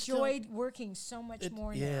enjoyed working so much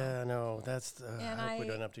more now. Yeah, no, that's I hope we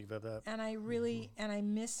don't have to give up that. And I really, and I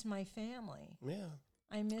miss my family. Yeah.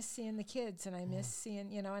 I miss seeing the kids, and I miss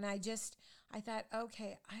seeing, and I thought,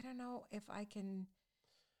 okay, I don't know if I can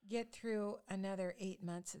get through another 8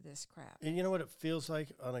 months of this crap. And you know what it feels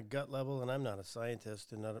like on a gut level, and I'm not a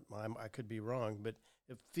scientist, and I could be wrong, but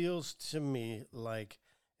it feels to me like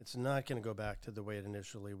it's not going to go back to the way it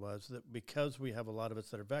initially was, that because we have a lot of us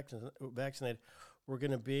that are vaccinated, we're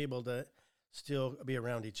going to be able to still be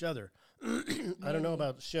around each other. I don't know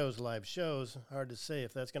about live shows, hard to say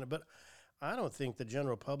if that's going to, but I don't think the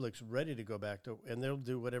general public's ready to go back to, and they'll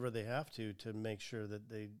do whatever they have to make sure that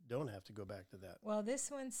they don't have to go back to that. Well, this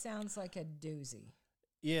one sounds like a doozy.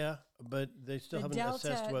 Yeah, but they still haven't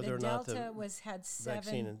assessed whether or not the had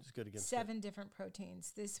vaccine is good against seven different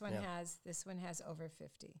proteins. This one has over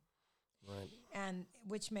 50. Right. And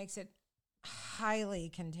which makes it highly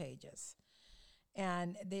contagious.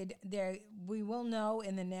 And we will know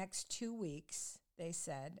in the next 2 weeks, they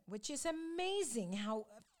said, which is amazing how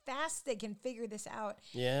fast they can figure this out.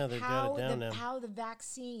 Yeah, they've got it down now. How the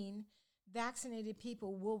vaccinated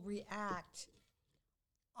people will react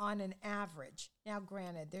on an average. Now,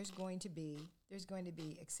 granted, there's going to be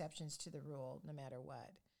exceptions to the rule no matter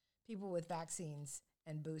what. People with vaccines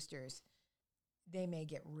and boosters, they may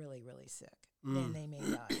get really, really sick. Then they may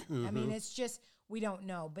die. I mean, it's just, we don't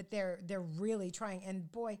know, but they're really trying.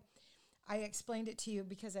 And boy, I explained it to you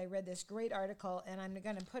because I read this great article, and I'm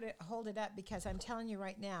going to hold it up because I'm telling you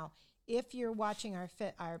right now, if you're watching our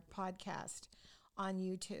podcast on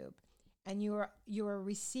YouTube and you are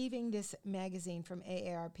receiving this magazine from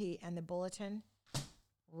AARP and the bulletin,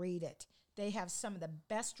 read it. They have some of the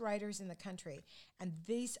best writers in the country, and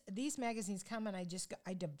these magazines come and I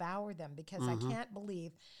devour them because I can't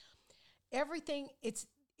believe everything. It's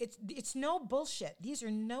no bullshit. These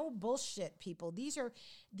are no bullshit people. These are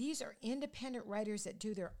independent writers that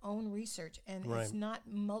do their own research, and it's not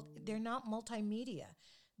they're not multimedia.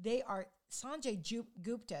 They are. Sanjay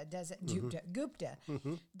Gupta does it. Gupta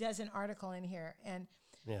does an article in here, and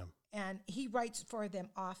he writes for them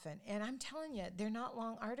often. And I'm telling you, they're not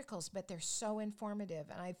long articles, but they're so informative.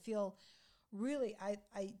 And I feel really, I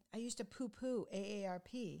used to poo-poo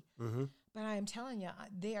AARP, but I'm telling you,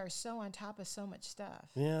 they are so on top of so much stuff.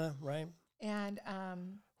 Yeah, right. And I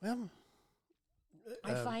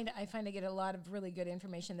find I get a lot of really good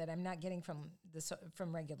information that I'm not getting from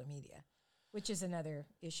regular media, which is another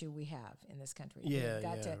issue we have in this country. Right.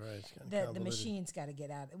 The machine's got to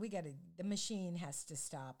get out. The machine has to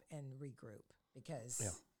stop and regroup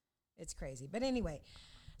because it's crazy. But anyway,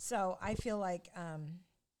 so I feel like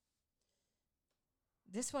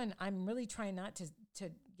this one, I'm really trying not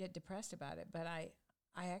to get depressed about it, but I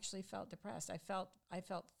actually felt depressed. I felt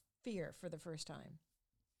fear for the first time.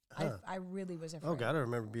 I really was afraid. Oh God, I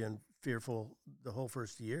remember being fearful the whole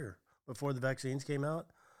first year before the vaccines came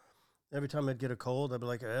out. Every time I'd get a cold, I'd be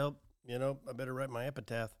like, "Help! I better write my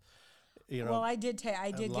epitaph." Well, I did get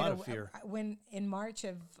a fear when in March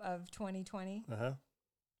of 2020.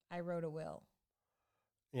 I wrote a will.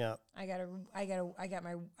 Yeah, I got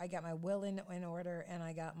my will in order, and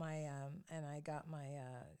I got my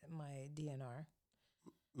my DNR.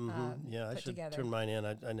 I should turn mine in.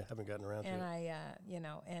 I haven't gotten around to it. And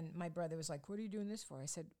and my brother was like, "What are you doing this for?" I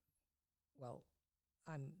said, "Well,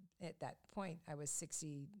 I'm at that point. I was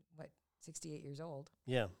 68 years old."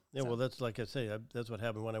 Yeah. So. Well, that's like I say. That's what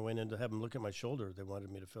happened when I went in to have them look at my shoulder. They wanted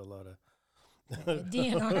me to fill out a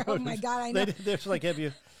DNR. Oh my God, I know. They're like, have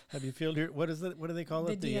you filled your what is it? What do they call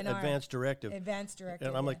it? The advanced directive. Advanced directive.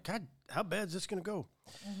 And I'm like, God, how bad is this going to go?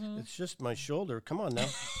 It's just my shoulder. Come on now.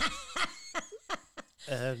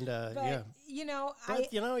 And but,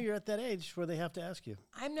 you're at that age where they have to ask you.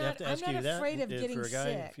 I'm not afraid of getting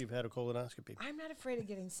sick. If you've had a colonoscopy, I'm not afraid of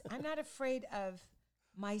getting. I'm not afraid of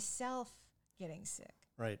myself getting sick.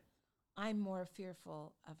 Right. I'm more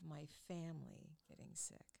fearful of my family getting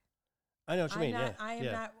sick. I know what you mean.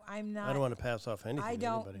 I'm not. I don't want to pass off anything. I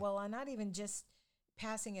don't. To anybody. Well, I'm not even just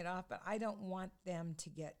passing it off, but I don't want them to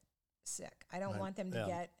get sick. I don't want them to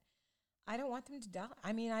get. I don't want them to die.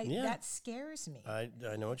 I mean, that scares me. I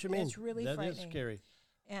know what you mean. It's really frightening. That is scary.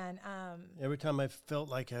 And every time I felt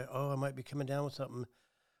like I might be coming down with something,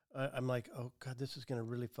 I'm like, oh God, this is going to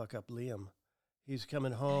really fuck up Liam. He's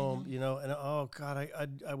coming home, and oh God,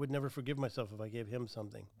 I would never forgive myself if I gave him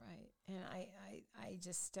something. Right. And I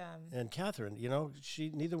just and Catherine,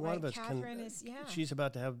 neither one of us Catherine can. She's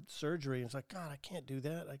about to have surgery, and it's like, God, I can't do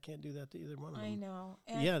that. I can't do that to either one of them. I know.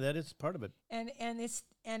 And, that is part of it. And it's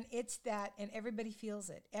that, and everybody feels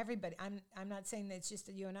it. Everybody. I'm not saying that it's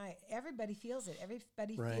just you and I. Everybody feels it.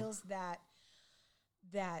 Everybody feels that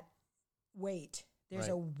weight. There's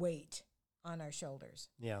a weight on our shoulders.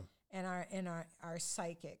 Yeah. And our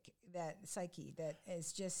psyche that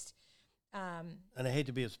is just And I hate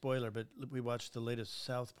to be a spoiler, but we watched the latest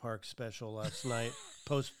South Park special last night,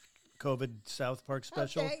 post-COVID South Park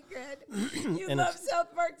special. Okay, good. You love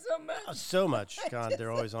South Park so much. So much. God,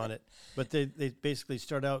 they're always on it. But they basically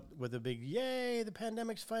start out with a big, yay, the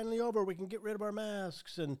pandemic's finally over. We can get rid of our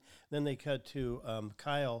masks. And then they cut to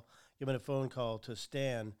Kyle giving a phone call to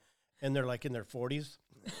Stan, and they're like in their 40s.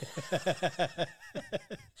 But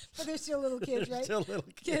they're still little kids, right? Still little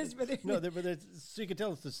kids. But so you can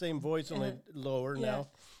tell it's the same voice, only lower now.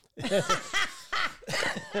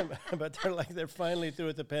 But they're finally through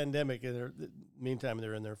with the pandemic, and meantime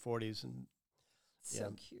they're in their 40s, and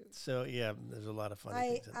so cute. So there's a lot of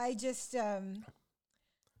funny things.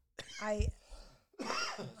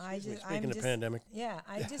 Speaking of pandemic,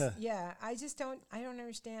 I don't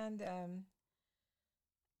understand.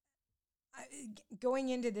 Going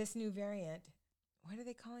into this new variant, what are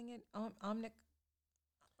they calling it?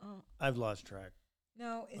 I've lost track.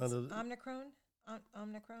 No, it's Omicron.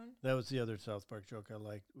 Omicron. That was the other South Park joke I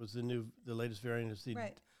liked. Was the latest variant is the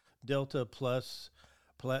right. Delta Plus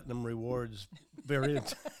Platinum Rewards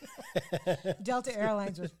variant. Delta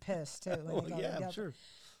Airlines was pissed too. I'm sure.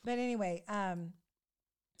 But anyway,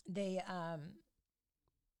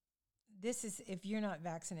 this is if you're not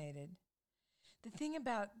vaccinated. The thing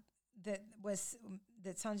about that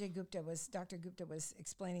Sanjay Gupta Dr. Gupta was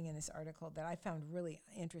explaining in this article that I found really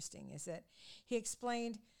interesting is that he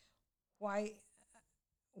explained why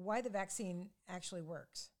the vaccine actually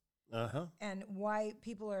works. And why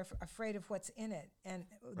people are afraid of what's in it, and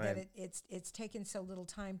that it's taken so little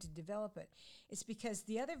time to develop it. It's because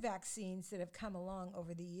the other vaccines that have come along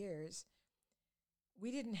over the years, we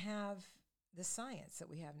didn't have the science that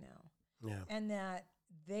we have now, and that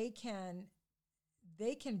they can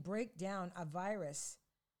break down a virus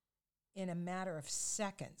in a matter of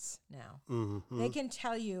seconds now. Mm-hmm. They can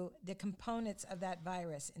tell you the components of that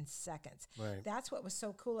virus in seconds. Right. That's what was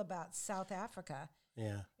so cool about South Africa.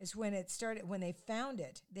 Yeah. Is when they found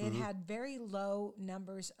it, they had very low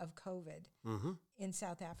numbers of COVID in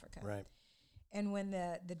South Africa. Right. And when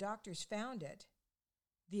the doctors found it,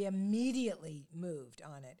 they immediately moved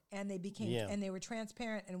on it, and they became and they were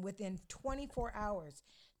transparent, and within 24 hours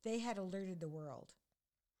they had alerted the world.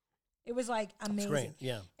 It was like amazing. That's great.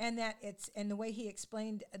 Yeah. And the way he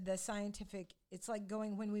explained the scientific, it's like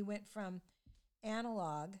going when we went from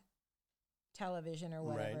analog television or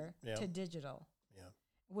whatever to digital. Yeah.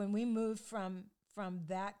 When we moved from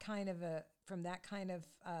that kind of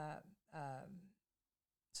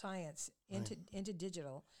science into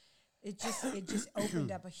digital, it just opened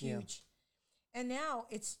up a huge. And now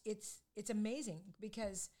it's amazing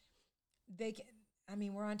because they can. I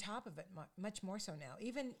mean, we're on top of it much more so now.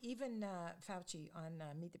 Even Fauci on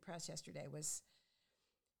Meet the Press yesterday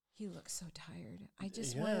he looks so tired. I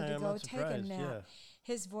just wanted to go take a nap. Yeah.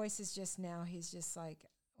 His voice is just now. He's just like,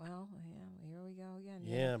 well, here we go again.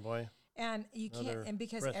 Yeah, boy. And you can't, and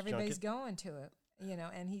because everybody's going to it,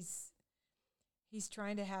 and he's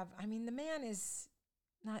trying to have. I mean, the man is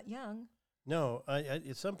not young. No,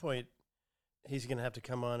 at some point, he's going to have to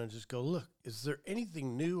come on and just go, look, is there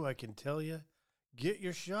anything new I can tell you? Get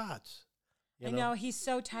your shots. I know he's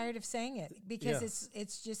so tired of saying it because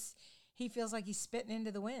it's just he feels like he's spitting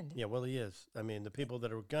into the wind. Yeah, well, he is. I mean, the people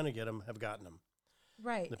that are going to get him have gotten him.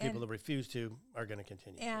 Right. The people that refuse to are going to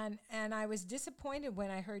continue. And I was disappointed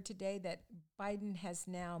when I heard today that Biden has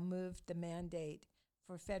now moved the mandate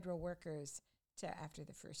for federal workers to after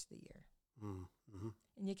the first of the year. Mm-hmm.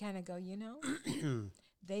 And you kind of go,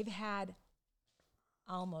 they've had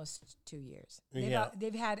almost 2 years.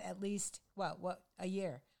 They've had at least, a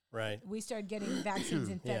year. Right. We started getting vaccines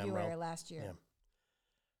in February last year. Yeah.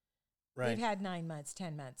 Right. They've had 9 months,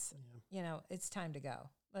 10 months. Yeah. It's time to go.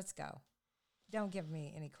 Let's go. Don't give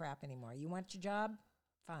me any crap anymore. You want your job?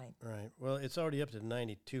 Fine. Right. Well, it's already up to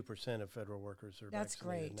 92% of federal workers are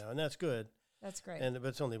vaccinated now, and that's good. That's great. But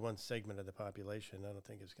it's only one segment of the population. I don't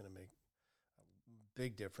think it's going to make a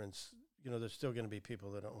big difference. There's still going to be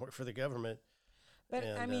people that don't work for the government. But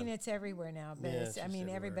it's everywhere now. But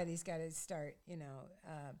everybody's got to start.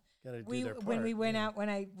 Got to do their part. When we went out,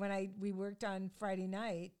 we worked on Friday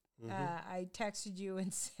night. I texted you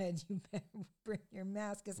and said you better bring your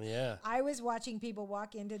mask because I was watching people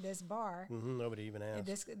walk into this bar. Nobody even asked.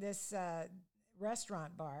 This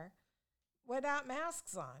restaurant bar without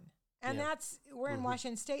masks on, and we're in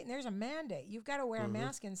Washington State, and there's a mandate. You've got to wear a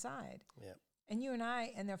mask inside. Yeah. And you and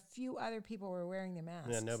I and a few other people were wearing their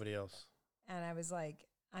masks. Yeah, nobody else. And I was like,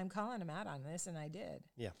 I'm calling them out on this, and I did.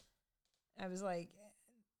 Yeah. I was like,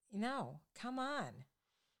 come on.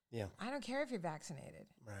 Yeah. I don't care if you're vaccinated.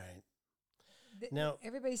 Right. Now-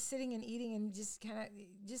 everybody's sitting and eating and just kind of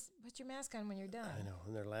just put your mask on when you're done. I know,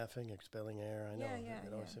 and they're laughing, expelling air. I know.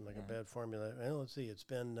 It always seemed like a bad formula. Well, let's see. It's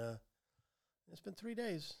been 3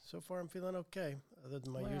 days. So far, I'm feeling okay, other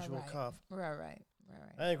than my usual cough. We're all right.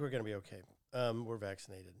 I think we're going to be okay. We're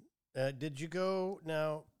vaccinated. Did you go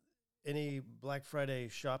now? Any Black Friday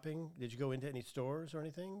shopping? Did you go into any stores or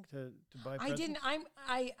anything to buy presents? I didn't.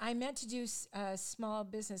 I meant to do Small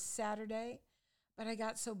Business Saturday, but I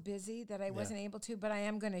got so busy that I wasn't able to. But I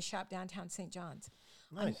am going to shop downtown St. John's.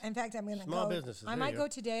 Nice. In fact, I'm going to go. Small businesses. I might go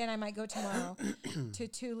today and I might go tomorrow to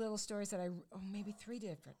 2 little stores that maybe 3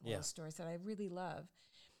 different little stores that I really love,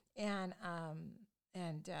 and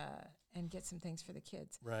get some things for the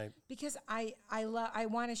kids. Right. Because I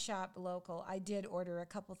want to shop local. I did order a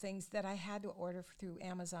couple things that I had to order through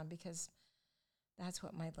Amazon because that's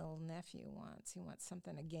what my little nephew wants. He wants some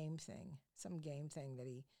game thing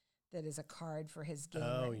that is a card for his game.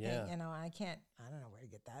 Oh, yeah. You know, I don't know where to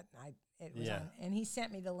get that. It was on, and he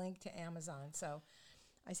sent me the link to Amazon. So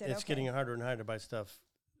I said, it's getting harder and harder to buy stuff.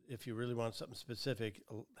 If you really want something specific,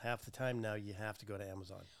 half the time now you have to go to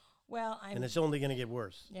Amazon. Well, and it's only going to get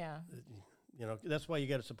worse. Yeah. You know, that's why you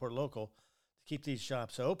got to support local to keep these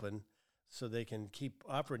shops open so they can keep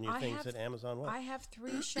offering you things that Amazon wants. I have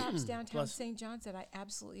 3 shops downtown St. John's that I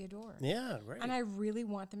absolutely adore. Yeah, great. And I really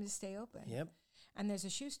want them to stay open. Yep. And there's a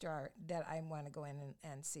shoe store that I want to go in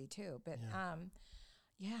and see too. But I'm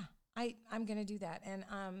going to do that. And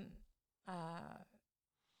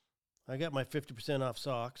I got my 50% off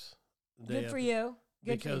socks. Good for you.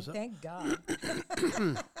 Good for you. Thank God.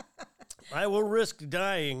 I will risk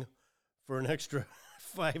dying for an extra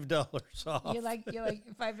 $5 off. You like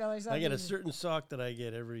 $5 off? I get a certain sock that I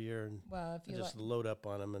get every year, and if you just load up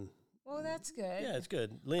on them. And well, that's good. Yeah, it's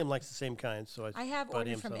good. Liam likes the same kind, so I have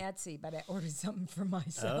ordered from Etsy, but I ordered something for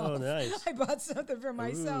myself. Oh, nice! I bought something for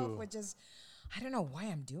myself, which is I don't know why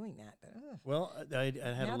I'm doing that. But, well, I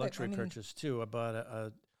had a luxury purchase too. I bought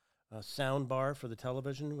a sound bar for the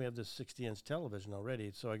television. We have this 60-inch television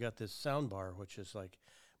already, so I got this sound bar, which is like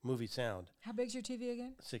movie sound. How big's your TV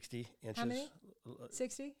again? 60 inches. How many?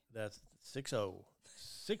 60? That's 60.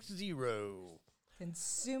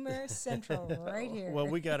 Consumer Central right here. Well,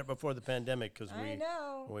 we got it before the pandemic because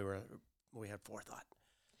we had forethought,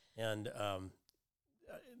 and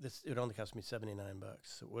it only cost me $79.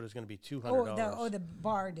 So what is going to be $200? The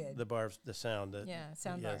bar did. The sound.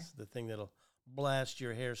 Sound bar. Yes, the thing that'll blast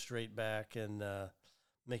your hair straight back and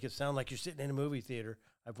make it sound like you're sitting in a movie theater.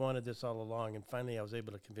 I've wanted this all along, and finally I was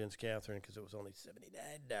able to convince Catherine because it was only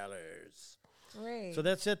 $79. Great. So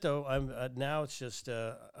that's it, though. I'm now it's just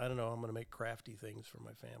I don't know. I'm going to make crafty things for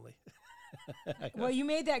my family. Well, you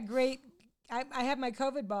made that great. I have my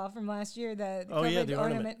COVID ball from last year. The COVID the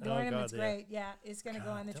ornament. The ornament's great. Yeah, it's going to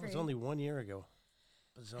go on the tree. That was only 1 year ago.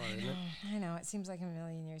 Bizarre, isn't it? I know. It seems like a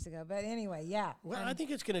million years ago. But anyway, yeah. Well, I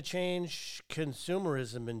think it's going to change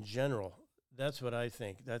consumerism in general. That's what I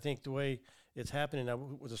think. I think the way it's happening now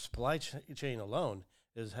with the supply chain alone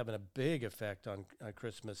is having a big effect on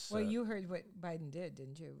Christmas. Well, you heard what Biden did,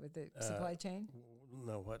 didn't you, with the supply chain?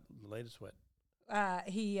 No, what? The latest what?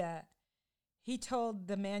 He told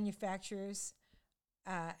the manufacturers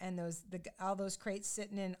and all those crates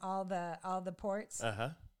sitting in all the ports.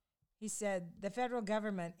 He said the federal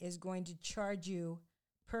government is going to charge you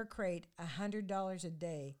per crate $100 a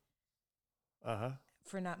day.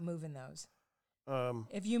 For not moving those.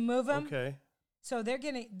 If you move them, okay. So they're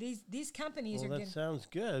getting these companies are getting. That sounds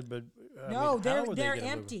good, but they're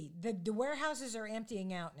empty. The warehouses are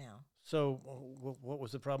emptying out now. So what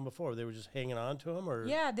was the problem before? They were just hanging on to them, or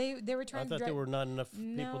yeah, they were trying. I thought there were not enough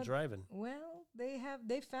people driving. Well, they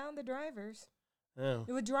found the drivers. Oh.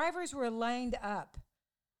 The drivers were lined up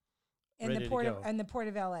in the port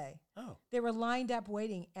of LA. Oh, they were lined up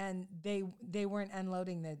waiting, and they weren't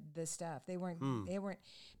unloading the stuff. They weren't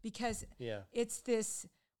because it's this.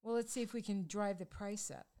 Well, let's see if we can drive the price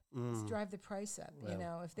up. Let's drive the price up.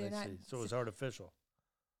 Well, if they're not. So it was artificial.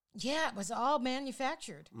 Yeah, it was all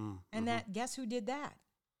manufactured. And that, guess who did that?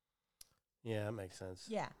 Yeah, that makes sense.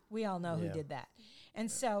 Yeah, we all know who did that. And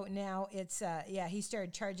so now it's, he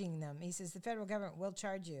started charging them. He says the federal government will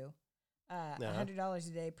charge you $100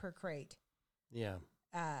 a day per crate. Yeah.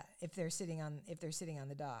 If they're sitting on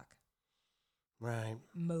the dock. Right.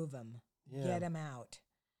 Move them. Yeah. Get them out.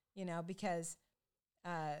 Because,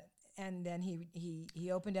 and then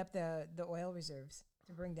he opened up the oil reserves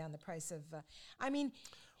to bring down the price of.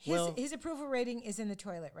 His approval rating is in the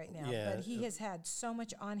toilet right now. Yeah, but he has had so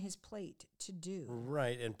much on his plate to do.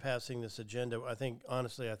 Right, and passing this agenda. I think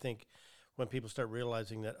when people start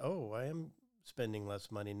realizing that, I am spending less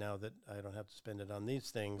money now that I don't have to spend it on these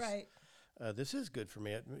things. Right. This is good for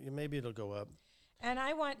me. Maybe it'll go up. And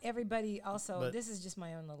I want everybody also, But- this is just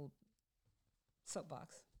my own little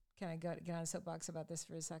soapbox. Can I get on a soapbox about this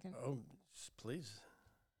for a second? Oh, please.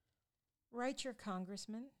 Write your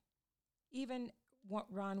congressman, even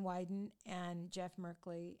Ron Wyden and Jeff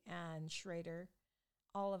Merkley and Schrader,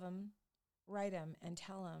 all of them, write them and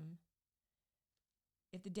tell them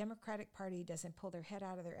if the Democratic Party doesn't pull their head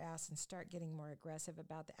out of their ass and start getting more aggressive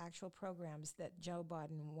about the actual programs that Joe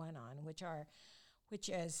Biden went on, which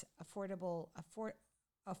is affordable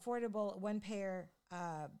one-payer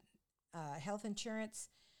health insurance,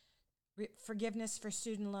 forgiveness for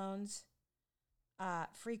student loans,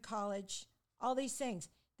 free college, all these things.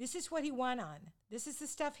 This is what he won on. This is the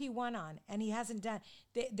stuff he won on, and he hasn't done.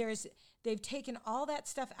 They've taken all that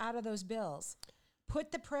stuff out of those bills.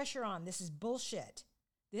 Put the pressure on. This is bullshit.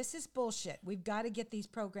 This is bullshit. We've got to get these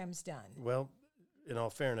programs done. Well, in all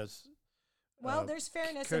fairness, There's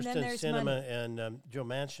fairness, Kirsten and then there's Sinema money. and Joe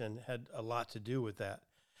Manchin had a lot to do with that.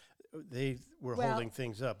 They were Well- holding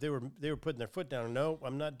things up. They were putting their foot down. No,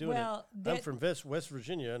 I'm not doing Well, it. that- I'm from West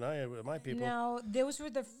Virginia, and I my people. No, those were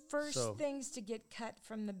the first So- things to get cut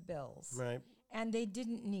from the bills. Right. And they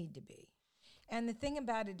didn't need to be. And the thing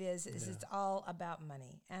about it is it's all about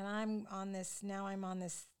money. And I'm on this now. I'm on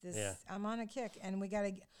this. Yeah. I'm on a kick, and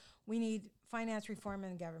we need finance reform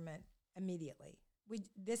in government immediately.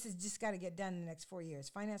 This is just got to get done in the next 4 years.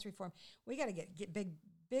 Finance reform. We got to get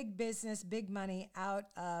big business, big money out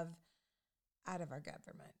of our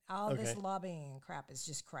government. All this Okay. lobbying and crap is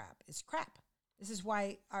just crap. It's crap. This is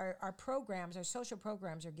why our programs, our social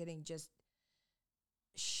programs, are getting just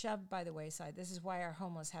shoved by the wayside. This is why our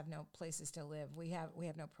homeless have no places to live. We have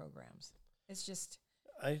no programs. It's just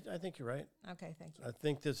I think you're right. okay. Thank you. I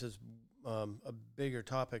think this is a bigger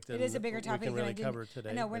topic than It is a bigger topic we can than I really didn't cover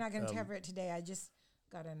today. No, we're but, not going to cover it today. I just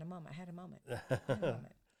got in a moment. I had a moment.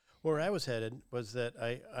 Where I was headed was that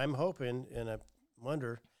I'm hoping, and I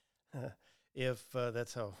wonder if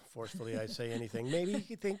that's how forcefully I say anything. Maybe you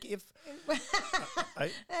could think if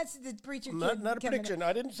That's the preacher kid. not a coming prediction.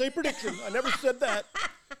 I didn't say prediction. I never said that.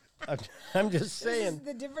 I'm just This is saying.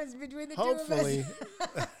 the difference between the Hopefully, two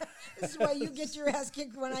of us. This is why you get your ass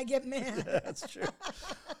kicked when I get mad. that's true.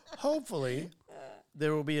 Hopefully,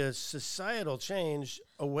 there will be a societal change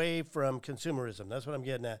away from consumerism. That's what I'm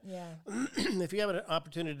getting at. Yeah. If you have an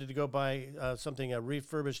opportunity to go buy a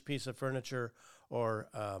refurbished piece of furniture or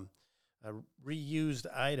a reused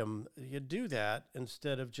item, you do that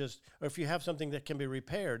instead of or if you have something that can be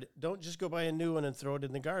repaired, don't just go buy a new one and throw it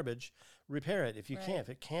in the garbage. Repair it if you can. If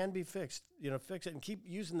it can be fixed, fix it and keep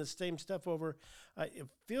using the same stuff over. It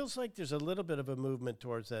feels like there's a little bit of a movement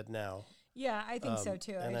towards that now. Yeah, I think so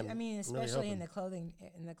too. and I mean, I'm especially really in the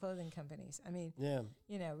clothing companies. I mean, Yeah.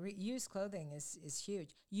 used clothing is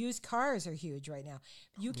huge. Used cars are huge right now.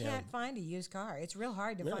 You can't find a used car. It's real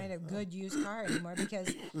hard to find a good used car anymore because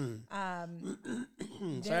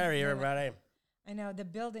Sorry, everybody. I know the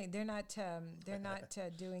building. They're not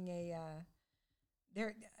doing a.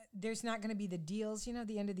 There's not going to be the deals.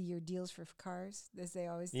 The end of the year deals for cars, as they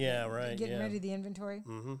always. Yeah, right, Getting yeah. rid of the inventory.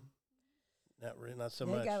 Not so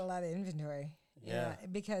They much. got a lot of inventory. Yeah.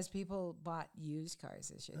 Because people bought used cars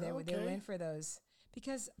this year. They were Okay. in for those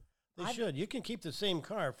because They should. You can keep the same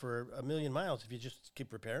car for 1,000,000 miles if you just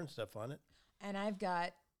keep repairing stuff on it. and I've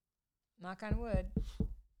got, knock on wood,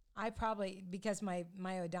 I probably because my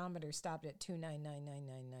odometer stopped at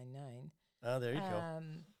 2999999. Oh, there you go.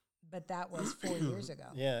 But that was 4 years ago.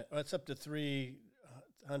 Yeah, well, it's up to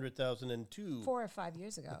 300,002, 4 or 5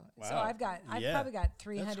 years ago. So Wow. I've Yeah. probably got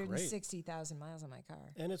great. 360,000 miles on my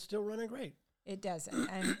car. and it's still running great. It does. And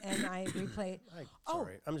I replay.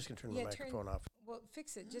 Sorry, I'm just gonna turn the microphone off. Well,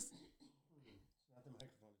 fix it. Just Not the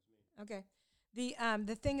microphone, it's me. okay.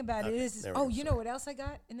 The thing about it is there we go, you know what else I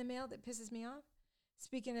got in the mail that pisses me off?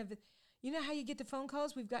 Speaking of, you know how you get the phone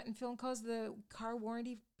calls? We've gotten phone calls, the car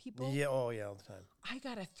warranty people. Yeah, all the time. I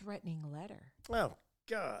got a threatening letter. Oh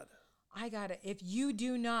God. If you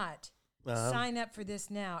do not sign up for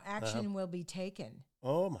this now, action will be taken.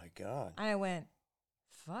 Oh my God. And I went,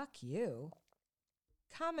 fuck you.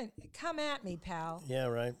 Come at me, pal. Yeah,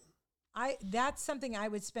 right. That's something I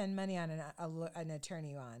would spend money on an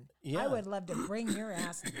attorney on. Yeah. I would love to bring your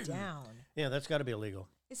ass down. Yeah, that's got to be illegal.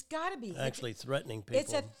 It's got to be. Actually, threatening people.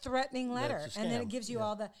 It's a threatening letter. That's a And then scam. it gives you Yeah.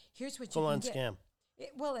 all the, here's what you full can on get. scam.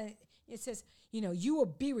 It says, you will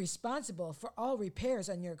be responsible for all repairs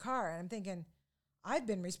on your car. And I'm thinking, I've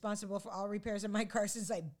been responsible for all repairs on my car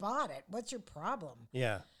since I bought it. What's your problem?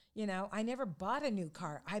 Yeah. You know, I never bought a new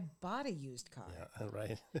car. I bought a used car. Yeah,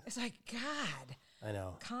 right. It's like, God, I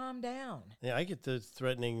know. calm down. Yeah, I get the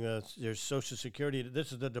threatening. There's Social Security.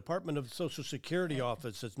 This is the Department of Social Security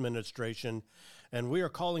Office Administration, and we are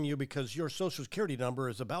calling you because your Social Security number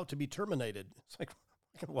is about to be terminated. It's like,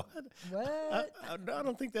 what? What? I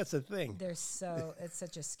don't think that's a thing. It's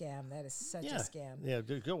such a scam. That is such a scam. Yeah,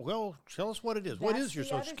 go tell us what it is. What That's is your the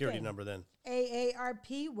Social other Security thing. number then?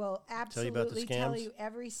 AARP will absolutely tell scams? you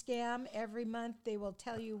every scam every month. They will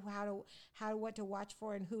tell you what to watch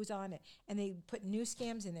for and who's on it. And they put new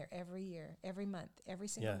scams in there every year, every month, every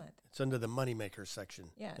single month. It's under the moneymaker section.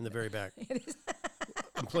 Yeah. In the very back. It is.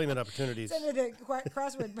 Employment opportunities. It's under the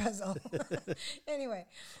crossword puzzle. Anyway,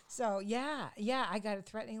 so yeah, I got a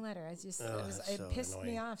threatening letter. It so pissed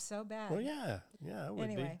me annoying. off so bad. Well, yeah, it would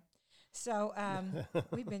Anyway, so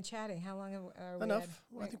we've been chatting. How long are we? enough.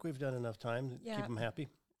 Well, I think we've done enough time to Yeah. keep them happy.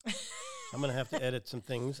 I'm going to have to edit some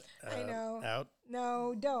things I know. out.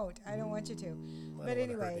 No, don't. I don't want you to. don't But wanna hurt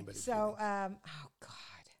anyway, anybody's so oh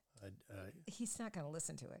God, he's not going to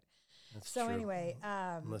listen to it. That's So true. anyway,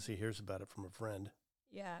 Unless he hears about it from a friend.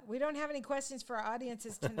 yeah, we don't have any questions for our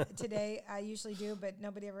audiences today. I usually do, but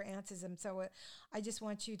nobody ever answers them. So I just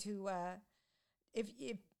want you to,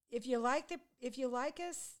 if you like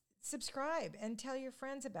us, subscribe and tell your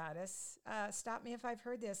friends about us. Stop Me If I've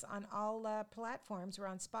Heard This on all platforms. We're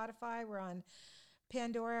on Spotify. We're on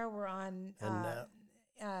Pandora. We're on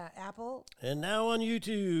Apple And now on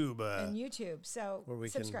YouTube. and YouTube. So where we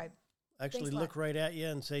can subscribe. Actually Thanks a look lot. right at you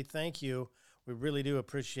and say thank you. We really do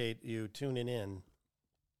appreciate you tuning in.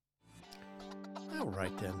 All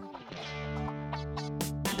right, then.